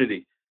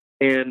opportunity.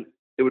 And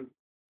it would,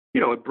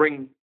 it'd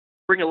bring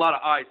a lot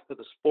of eyes to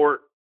the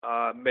sport,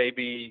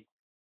 maybe,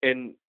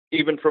 and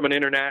even from an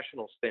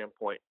international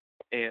standpoint.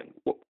 And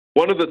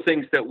one of the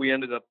things that we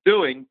ended up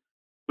doing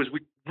was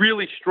we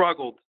really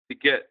struggled to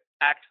get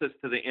access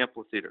to the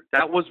amphitheater.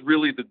 That was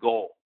really the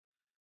goal,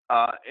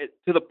 to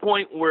the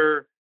point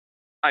where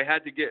I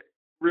had to get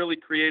really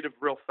creative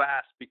real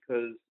fast,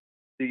 because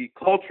the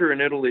culture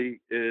in Italy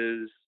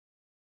is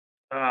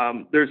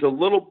there's a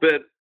little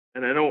bit,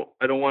 and I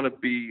don't want to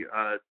be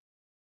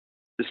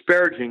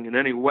disparaging in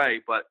any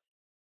way, but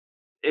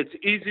it's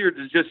easier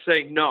to just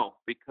say no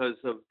because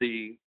of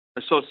the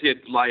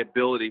associated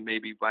liability,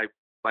 maybe by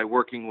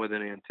working with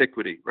an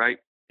antiquity, right?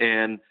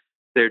 And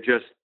they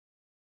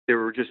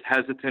were just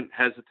hesitant,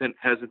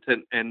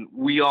 and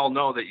we all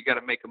know that you got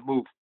to make a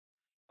move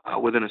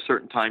within a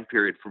certain time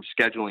period from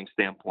scheduling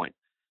standpoint.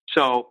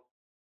 So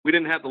we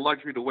didn't have the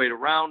luxury to wait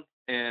around,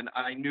 and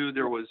I knew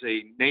there was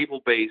a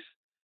naval base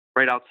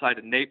right outside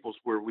of Naples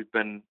where we've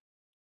been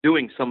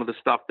doing some of the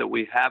stuff that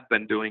we have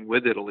been doing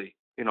with Italy,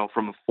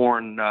 from a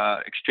foreign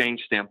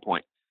exchange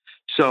standpoint.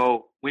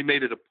 So we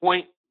made it a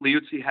point.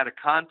 Liuzzi had a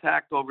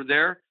contact over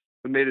there.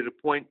 We made it a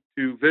point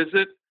to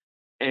visit,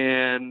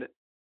 and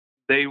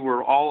they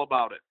were all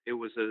about it. It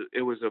was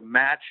a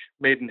match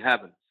made in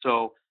heaven.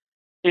 So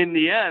in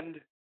the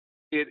end,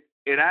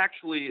 it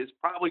actually is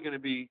probably going to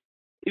be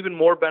even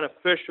more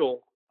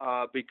beneficial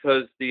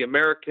because the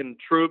American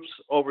troops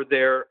over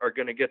there are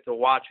going to get to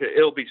watch it.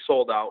 It'll be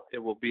sold out. It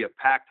will be a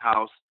packed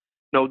house.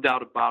 no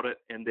doubt about it.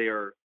 And they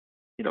are,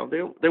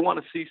 they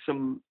want to see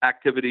some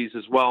activities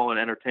as well and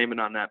entertainment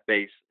on that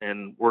base.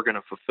 And we're going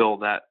to fulfill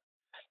that,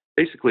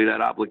 basically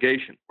that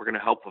obligation. We're going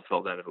to help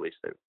fulfill that, at least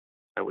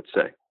I would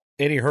say.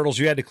 Any hurdles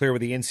you had to clear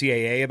with the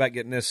NCAA about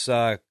getting this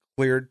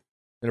cleared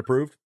and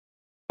approved?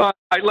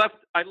 I left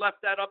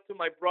that up to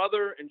my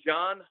brother and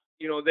John.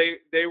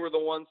 They were the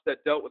ones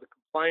that dealt with a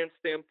compliance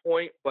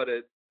standpoint. But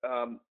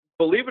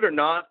believe it or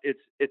not,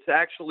 it's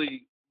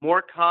actually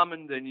more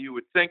common than you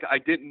would think. I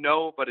didn't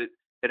know, but it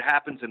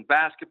happens in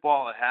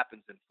basketball. It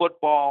happens in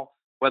football.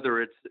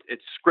 Whether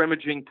it's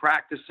scrimmaging,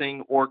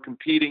 practicing, or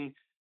competing,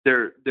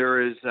 there's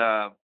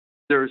a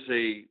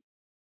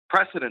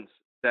precedence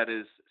that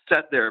is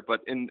set there,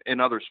 but in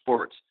other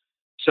sports.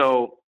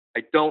 So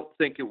I don't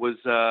think it was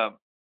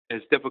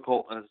as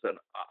difficult as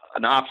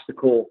an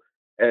obstacle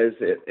as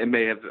it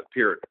may have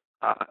appeared.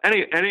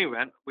 Any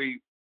event,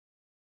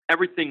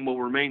 everything will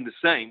remain the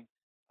same.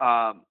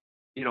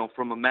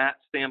 From a mat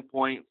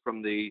standpoint,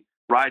 from the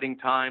riding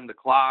time, the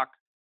clock,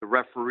 the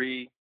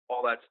referee,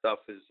 all that stuff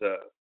is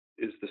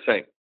the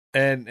same.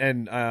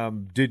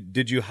 And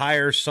did you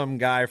hire some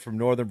guy from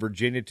Northern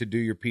Virginia to do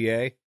your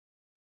PA?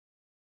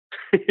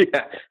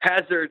 Yeah,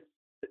 Hazard's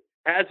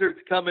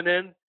coming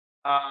in.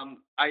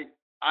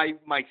 I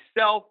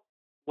myself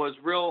was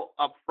real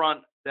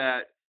upfront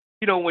that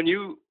when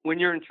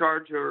you're in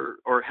charge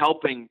or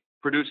helping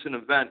produce an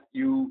event,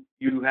 you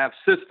have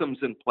systems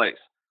in place,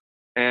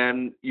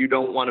 and you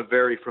don't want to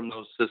vary from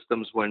those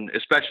systems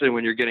especially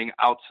when you're getting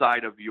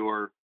outside of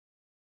your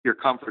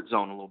comfort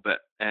zone a little bit.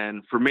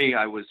 And for me,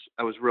 I was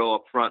real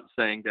upfront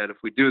saying that if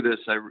we do this,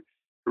 I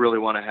really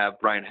want to have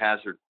Brian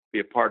Hazard be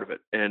a part of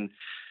it. And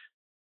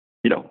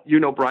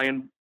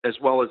Brian as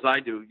well as I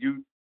do.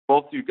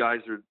 Both you guys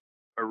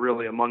are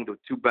really among the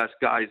two best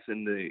guys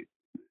in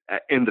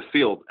the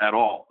field at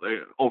all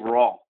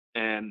overall.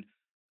 And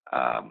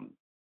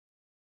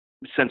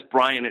since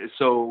Brian is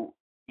so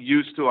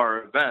used to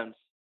our events,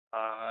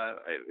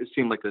 it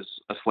seemed like a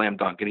slam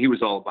dunk, and he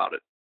was all about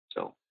it.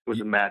 So it was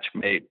a match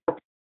made. We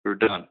were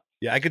done.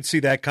 Yeah, I could see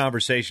that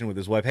conversation with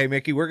his wife. Hey,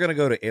 Mickey, we're going to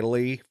go to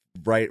Italy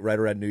right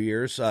around New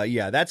Year's.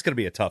 Yeah, that's going to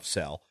be a tough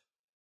sell.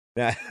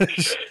 Yeah,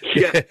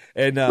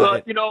 and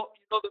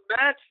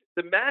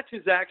the match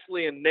is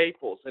actually in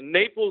Naples, and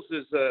Naples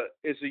is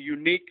a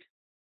unique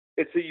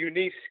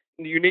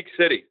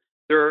city.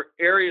 There are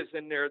areas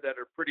in there that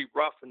are pretty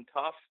rough and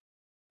tough,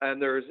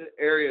 and there's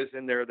areas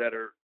in there that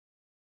are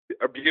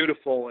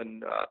beautiful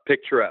and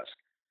picturesque.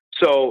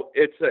 So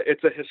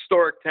it's a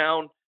historic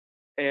town,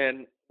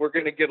 and we're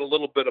going to get a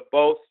little bit of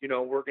both.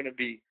 We're going to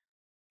be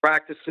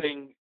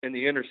practicing in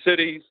the inner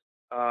cities,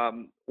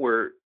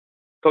 where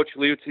Coach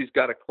Liuzzi's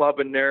got a club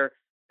in there,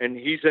 and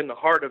he's in the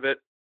heart of it.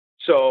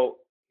 So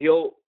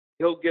they'll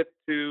get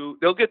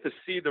to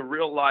see the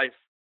real life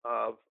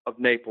of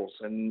Naples,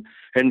 and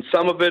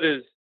some of it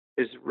is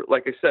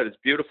like I said, it's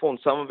beautiful, and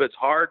some of it's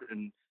hard,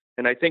 and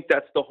I think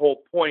that's the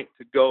whole point,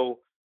 to go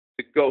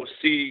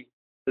see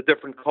the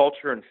different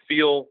culture and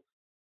feel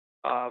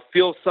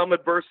some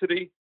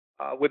adversity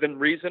within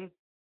reason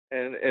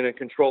and in a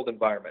controlled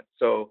environment.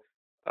 So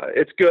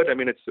it's good. I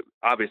mean, it's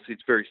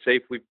very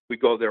safe. We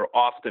go there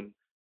often.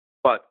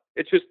 But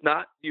it's just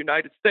not the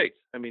United States.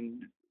 I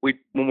mean,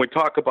 when we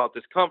talk about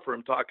discomfort,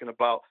 I'm talking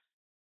about,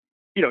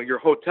 your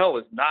hotel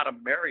is not a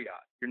Marriott.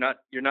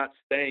 You're not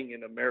staying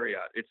in a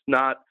Marriott. It's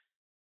not,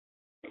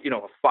 a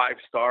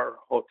 5-star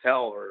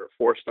hotel or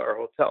a 4-star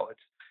hotel.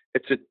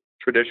 It's a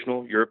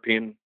traditional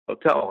European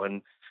hotel,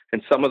 and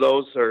some of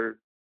those are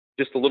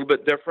just a little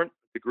bit different,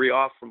 degree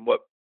off from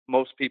what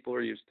most people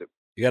are used to.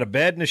 You got a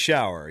bed and a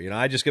shower.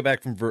 I just got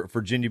back from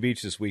Virginia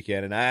Beach this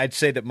weekend, and I'd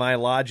say that my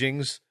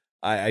lodgings,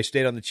 I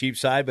stayed on the cheap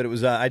side, but it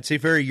was, I'd say,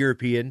 very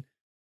European.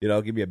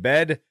 Give me a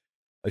bed,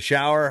 a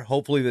shower,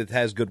 hopefully that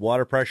has good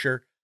water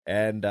pressure,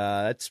 and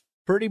that's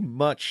pretty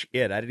much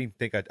it. I didn't even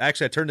think I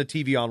turned the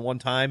TV on one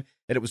time,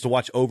 and it was to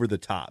watch Over the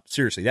Top.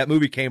 Seriously, that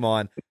movie came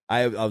on.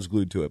 I was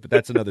glued to it, but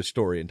that's another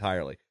story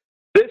entirely.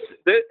 This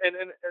and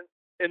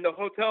in the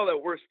hotel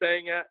that we're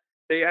staying at,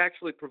 they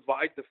actually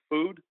provide the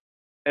food,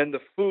 and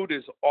the food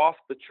is off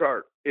the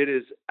chart. It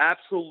is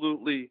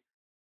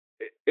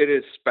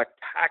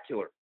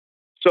spectacular.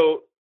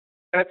 So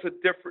that's a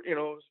different,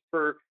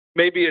 for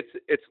maybe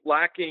it's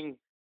lacking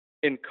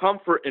in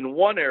comfort in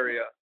one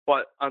area,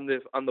 but on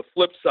the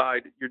flip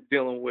side, you're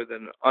dealing with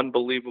an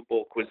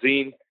unbelievable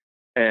cuisine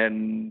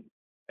and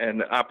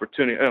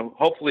opportunity.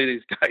 Hopefully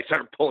these guys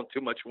aren't pulling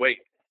too much weight,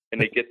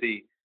 and they get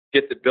the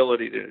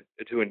ability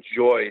to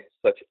enjoy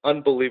such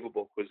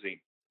unbelievable cuisine.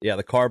 Yeah,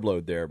 the carb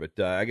load there, but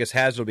I guess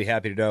Hazard will be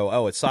happy to know.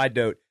 Oh, a side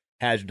note,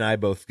 Hazard and I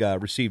both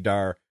received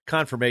our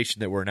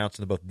confirmation that we're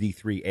announcing both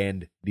D3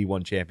 and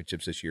D1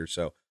 championships this year.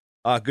 So,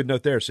 good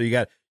note there. So you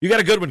got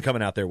a good one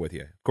coming out there with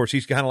you. Of course,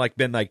 he's kind of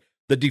been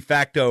the de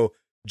facto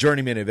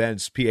journeyman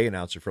events PA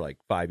announcer for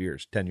 5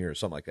 years, 10 years,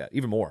 something like that.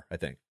 Even more, I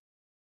think.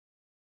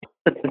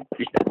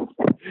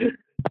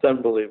 It's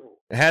unbelievable.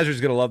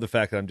 Hazard's gonna love the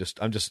fact that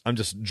I'm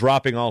just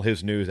dropping all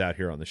his news out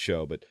here on the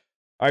show. But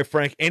all right,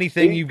 Frank,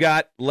 anything you've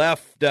got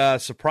left?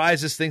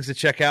 Surprises, things to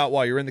check out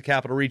while you're in the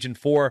Capital Region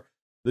for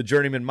the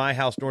Journeyman My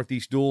House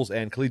Northeast Duels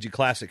and Collegiate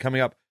Classic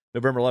coming up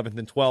November 11th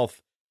and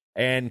 12th.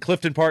 And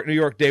Clifton Park, New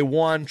York, day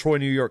 1, Troy,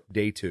 New York,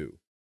 day 2.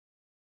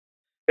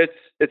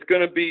 It's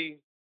going to be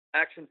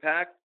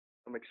action-packed.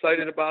 I'm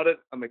excited about it.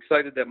 I'm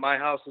excited that My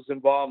House is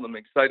involved. I'm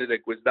excited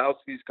that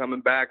Gwizdowski's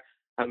coming back.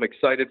 I'm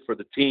excited for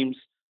the teams.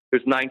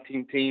 There's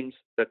 19 teams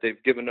that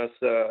they've given us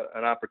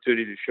an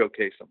opportunity to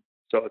showcase them.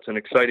 So it's an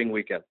exciting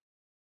weekend.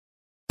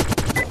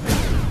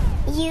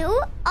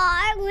 You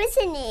are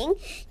listening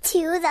to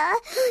the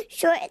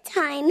Short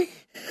Time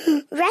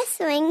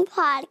Wrestling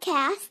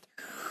Podcast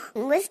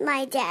with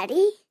my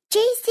daddy,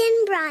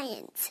 Jason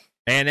Bryant.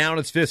 And now in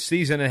its 5th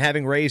season and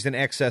having raised in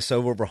excess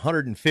of over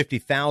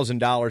 $150,000,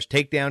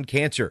 Takedown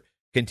Cancer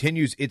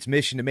continues its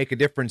mission to make a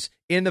difference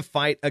in the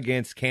fight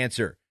against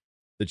cancer.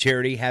 The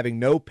charity, having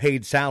no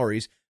paid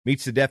salaries,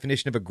 meets the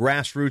definition of a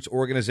grassroots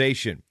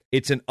organization.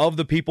 It's an of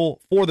the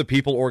people, for the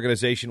people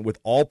organization with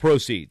all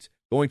proceeds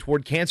going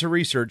toward cancer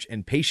research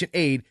and patient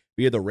aid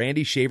via the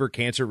Randy Shaver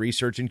Cancer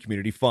Research and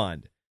Community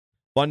Fund.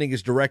 Funding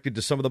is directed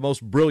to some of the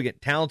most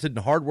brilliant, talented, and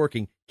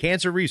hardworking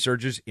cancer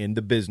researchers in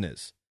the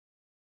business.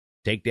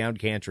 Takedown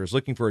Cancer is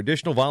looking for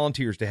additional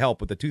volunteers to help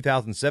with the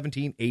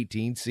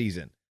 2017-18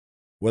 season.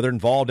 Whether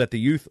involved at the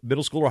youth,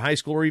 middle school, or high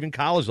school, or even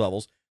college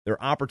levels,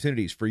 there are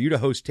opportunities for you to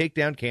host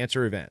Takedown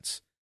Cancer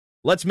events.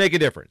 Let's make a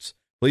difference.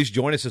 Please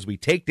join us as we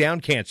take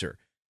down cancer.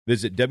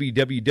 Visit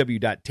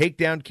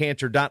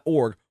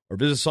www.takedowncancer.org or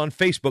visit us on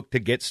Facebook to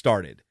get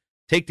started.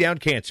 Takedown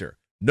Cancer.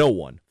 No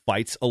one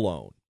fights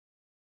alone.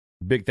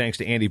 Big thanks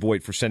to Andy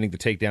Voigt for sending the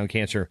Takedown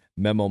Cancer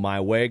memo my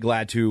way.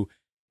 Glad to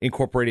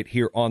incorporate it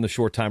here on the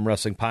Short Time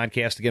Wrestling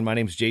Podcast. Again, my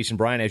name is Jason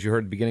Bryant. As you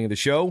heard at the beginning of the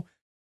show,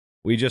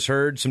 we just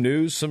heard some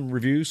news, some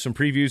reviews, some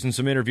previews, and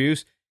some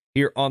interviews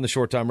here on the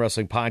Short Time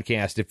Wrestling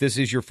Podcast. If this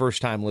is your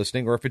first time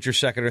listening, or if it's your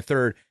second or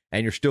third,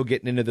 and you're still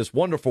getting into this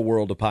wonderful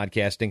world of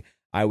podcasting,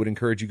 I would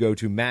encourage you to go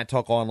to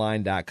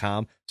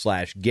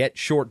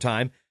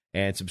matttalkonline.com/getshorttime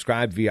and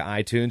subscribe via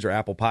iTunes or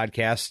Apple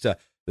Podcasts.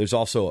 There's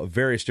also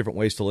various different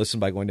ways to listen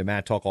by going to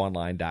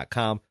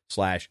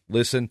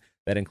matttalkonline.com/listen.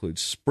 That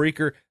includes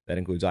Spreaker, that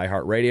includes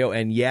iHeartRadio,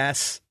 and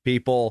yes,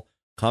 people,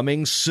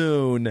 coming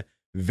soon,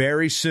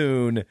 very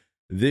soon,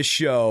 this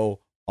show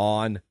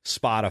on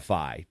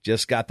Spotify.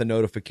 Just got the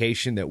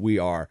notification that we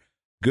are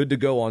good to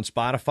go on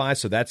Spotify,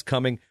 so that's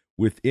coming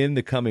within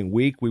the coming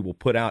week. We will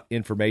put out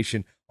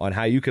information on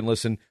how you can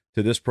listen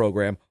to this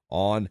program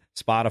on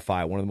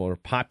Spotify, one of the more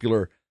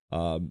popular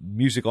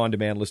music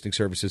on-demand listening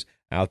services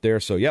out there.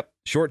 So, yep,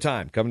 Short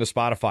Time coming to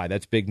Spotify.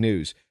 That's big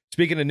news.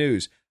 Speaking of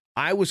news,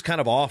 I was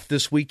kind of off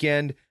this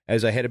weekend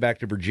as I headed back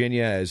to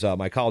Virginia as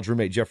my college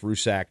roommate, Jeff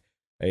Rusak,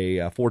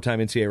 a four-time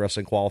NCAA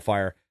wrestling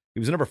qualifier. He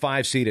was the number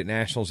 5 seed at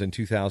Nationals in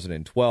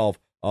 2012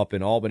 up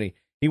in Albany.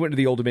 He went to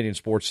the Old Dominion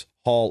Sports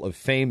Hall of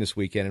Fame this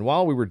weekend. And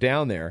while we were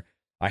down there,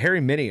 Harry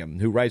Minium,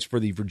 who writes for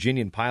the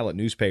Virginian Pilot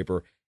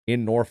newspaper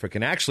in Norfolk,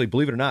 and actually,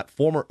 believe it or not,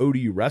 former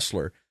ODU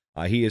wrestler.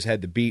 He has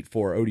had the beat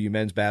for ODU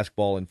men's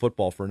basketball and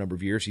football for a number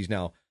of years. He's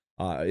now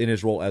in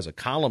his role as a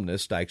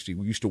columnist. I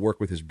actually used to work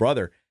with his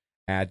brother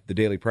at the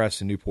Daily Press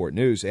and Newport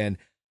News. And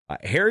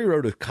Harry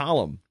wrote a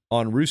column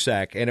on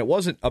Rusak, and it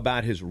wasn't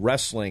about his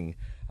wrestling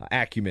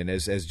acumen.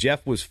 As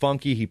Jeff was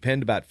funky, he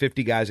pinned about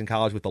 50 guys in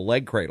college with a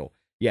leg cradle.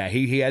 Yeah,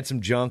 he had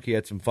some junk. He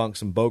had some funk,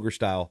 some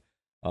Boger-style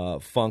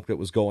funk that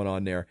was going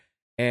on there.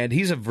 And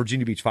he's a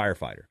Virginia Beach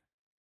firefighter.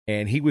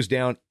 And he was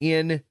down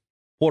in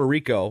Puerto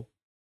Rico,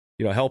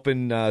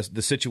 helping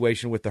the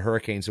situation with the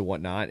hurricanes and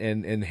whatnot.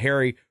 And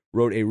Harry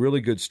wrote a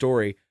really good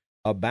story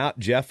about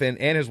Jeff and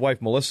his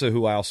wife, Melissa,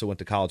 who I also went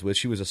to college with.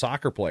 She was a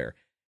soccer player.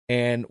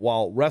 And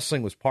while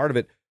wrestling was part of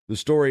it, the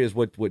story is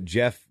what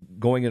Jeff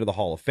going into the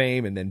Hall of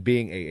Fame and then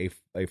being a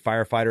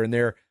firefighter in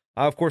there.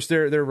 Of course,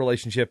 their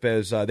relationship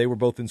as they were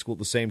both in school at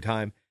the same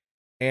time.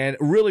 And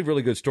really,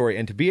 really good story.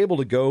 And to be able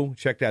to go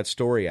check that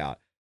story out,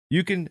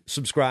 you can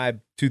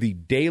subscribe to the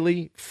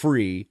daily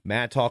free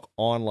Matt Talk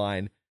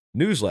Online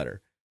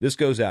newsletter. This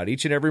goes out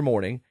each and every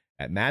morning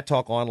at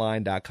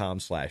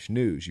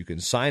matttalkonline.com/news. You can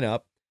sign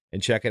up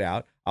and check it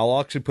out. I'll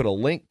actually put a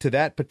link to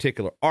that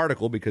particular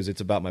article because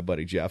it's about my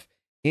buddy Jeff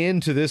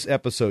into this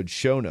episode's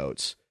show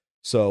notes.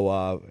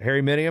 So,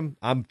 Harry Minium,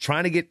 I'm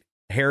trying to get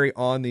Harry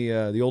on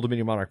the Old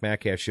Dominion Monarch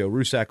Madcast show.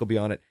 Rusak will be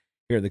on it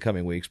here in the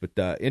coming weeks. But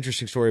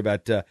interesting story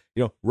about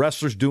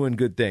wrestlers doing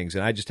good things,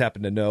 and I just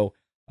happen to know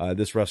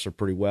this wrestler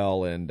pretty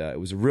well, and it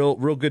was a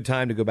real good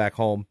time to go back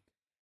home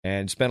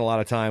and spend a lot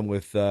of time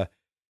with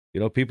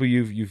people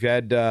you've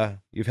had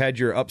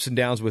your ups and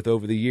downs with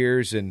over the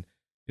years, and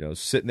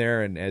sitting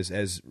there. And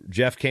as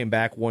Jeff came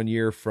back one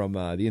year from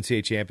the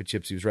NCAA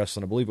championships, he was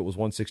wrestling, I believe it was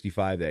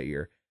 165 that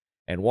year,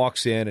 and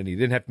walks in, and he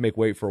didn't have to make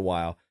weight for a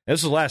while. And this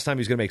is the last time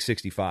he's going to make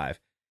 65.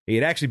 He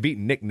had actually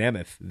beaten Nick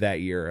Nemeth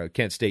that year.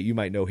 Kent State, you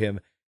might know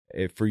him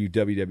for you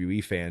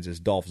WWE fans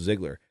as Dolph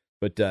Ziggler.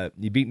 But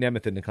he beat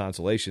Nemeth in the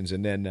consolations,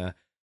 and then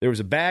there was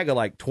a bag of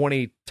like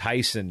 20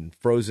 Tyson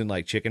frozen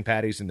like chicken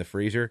patties in the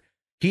freezer.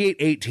 He ate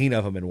 18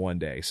 of them in one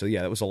day. So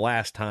yeah, that was the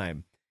last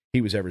time he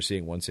was ever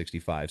seeing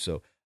 165.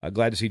 So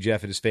glad to see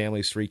Jeff and his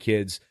family, 3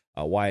 kids,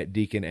 Wyatt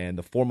Deacon and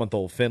the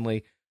 4-month-old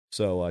Finley.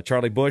 So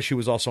Charlie Bush, who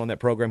was also on that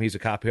program, he's a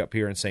cop up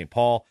here in St.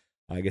 Paul,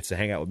 gets to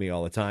hang out with me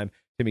all the time.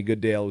 Timmy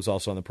Gooddale was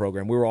also on the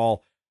program. We were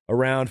all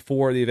around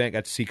for the event,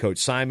 got to see Coach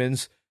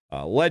Simons,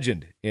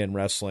 legend in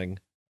wrestling.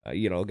 A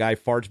guy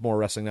farts more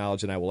wrestling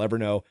knowledge than I will ever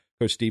know.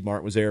 Coach Steve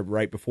Martin was there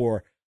right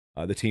before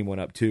the team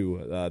went up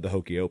to the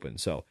Hokie Open.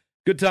 So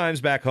good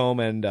times back home.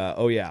 And,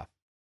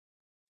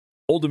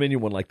 Old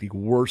Dominion won like the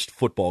worst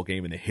football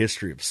game in the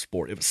history of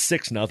sport. It was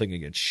 6-0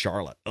 against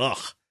Charlotte. Ugh.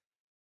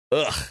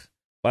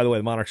 By the way,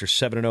 the Monarchs are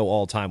 7-0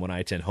 all time when I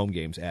attend home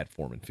games at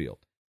Foreman Field.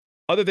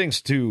 Other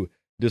things to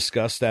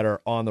discuss that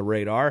are on the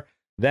radar,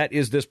 that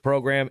is this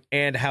program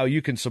and how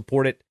you can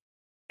support it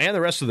and the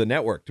rest of the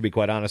network, to be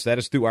quite honest. That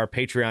is through our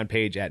Patreon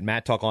page at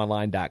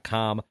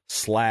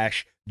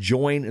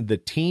matttalkonline.com/join the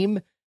team.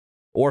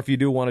 Or if you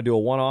do want to do a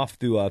one-off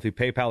through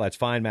PayPal, that's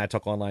fine,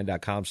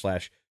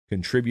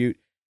 matttalkonline.com/contribute.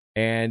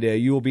 And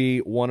you will be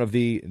one of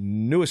the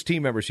newest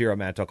team members here on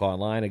Matt Talk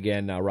Online.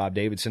 Again, Rob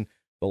Davidson,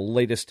 the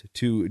latest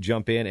to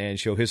jump in and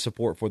show his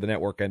support for the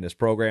network and this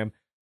program.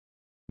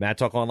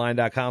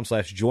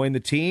 matttalkonline.com/join the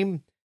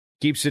team.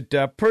 Keeps it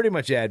pretty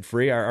much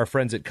ad-free. Our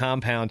friends at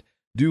Compound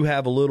do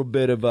have a little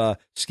bit of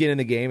skin in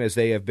the game, as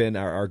they have been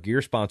our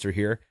gear sponsor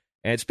here.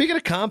 And speaking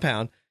of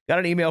Compound, got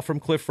an email from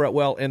Cliff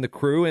Fretwell and the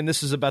crew, and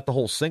this is about the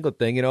whole singlet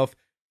thing.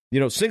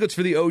 Singlets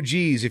for the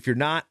OGs, if you're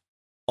not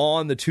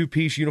on the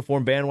two-piece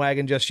uniform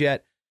bandwagon just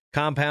yet,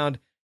 Compound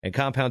and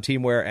Compound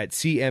Teamwear at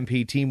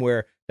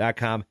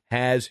cmpteamwear.com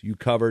has you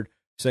covered.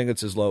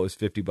 Singlets as low as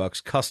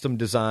 $50, custom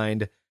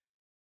designed.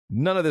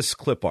 None of this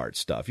clip art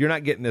stuff. You're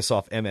not getting this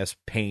off MS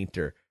Paint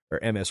or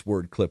MS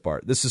Word clip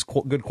art. This is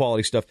good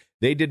quality stuff.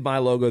 They did my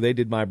logo. They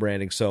did my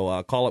branding.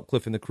 So call up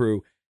Cliff and the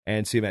crew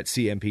and see them at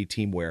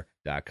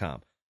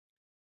cmpteamwear.com.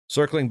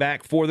 Circling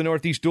back for the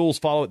Northeast Duels,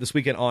 follow it this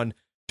weekend on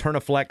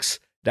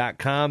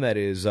Turnaflex.com. That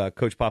is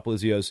Coach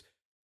Popolizio's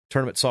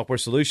tournament software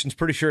solutions.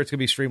 Pretty sure it's going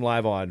to be streamed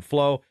live on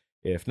Flow.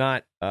 If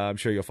not, I'm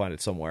sure you'll find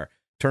it somewhere.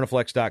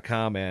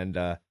 Turnaflex.com.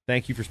 And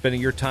thank you for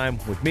spending your time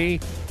with me,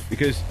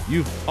 because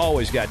you've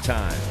always got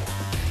time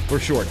for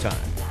short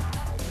time.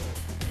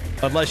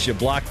 Unless you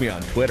block me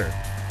on Twitter.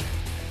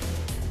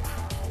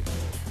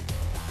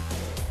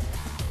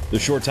 The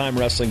Short Time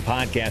Wrestling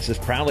Podcast is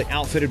proudly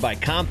outfitted by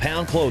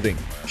Compound Clothing.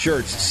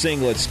 Shirts,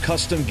 singlets,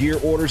 custom gear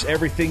orders,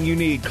 everything you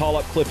need. Call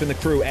up Cliff and the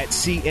crew at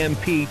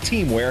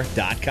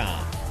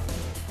cmpteamwear.com.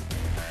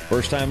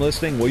 First time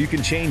listening? Well, you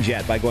can change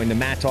that by going to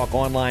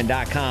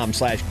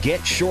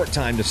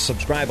matttalkonline.com/get-short-time to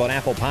subscribe on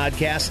Apple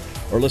Podcasts,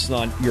 or listen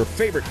on your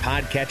favorite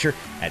podcatcher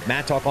at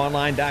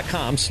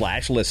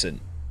matttalkonline.com/listen.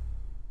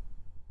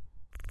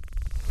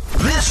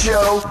 This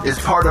show is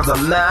part of the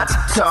Matt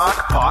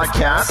Talk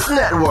Podcast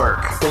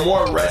Network. For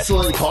more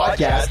wrestling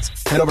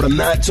podcasts, head over to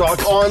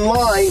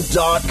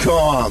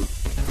matttalkonline.com.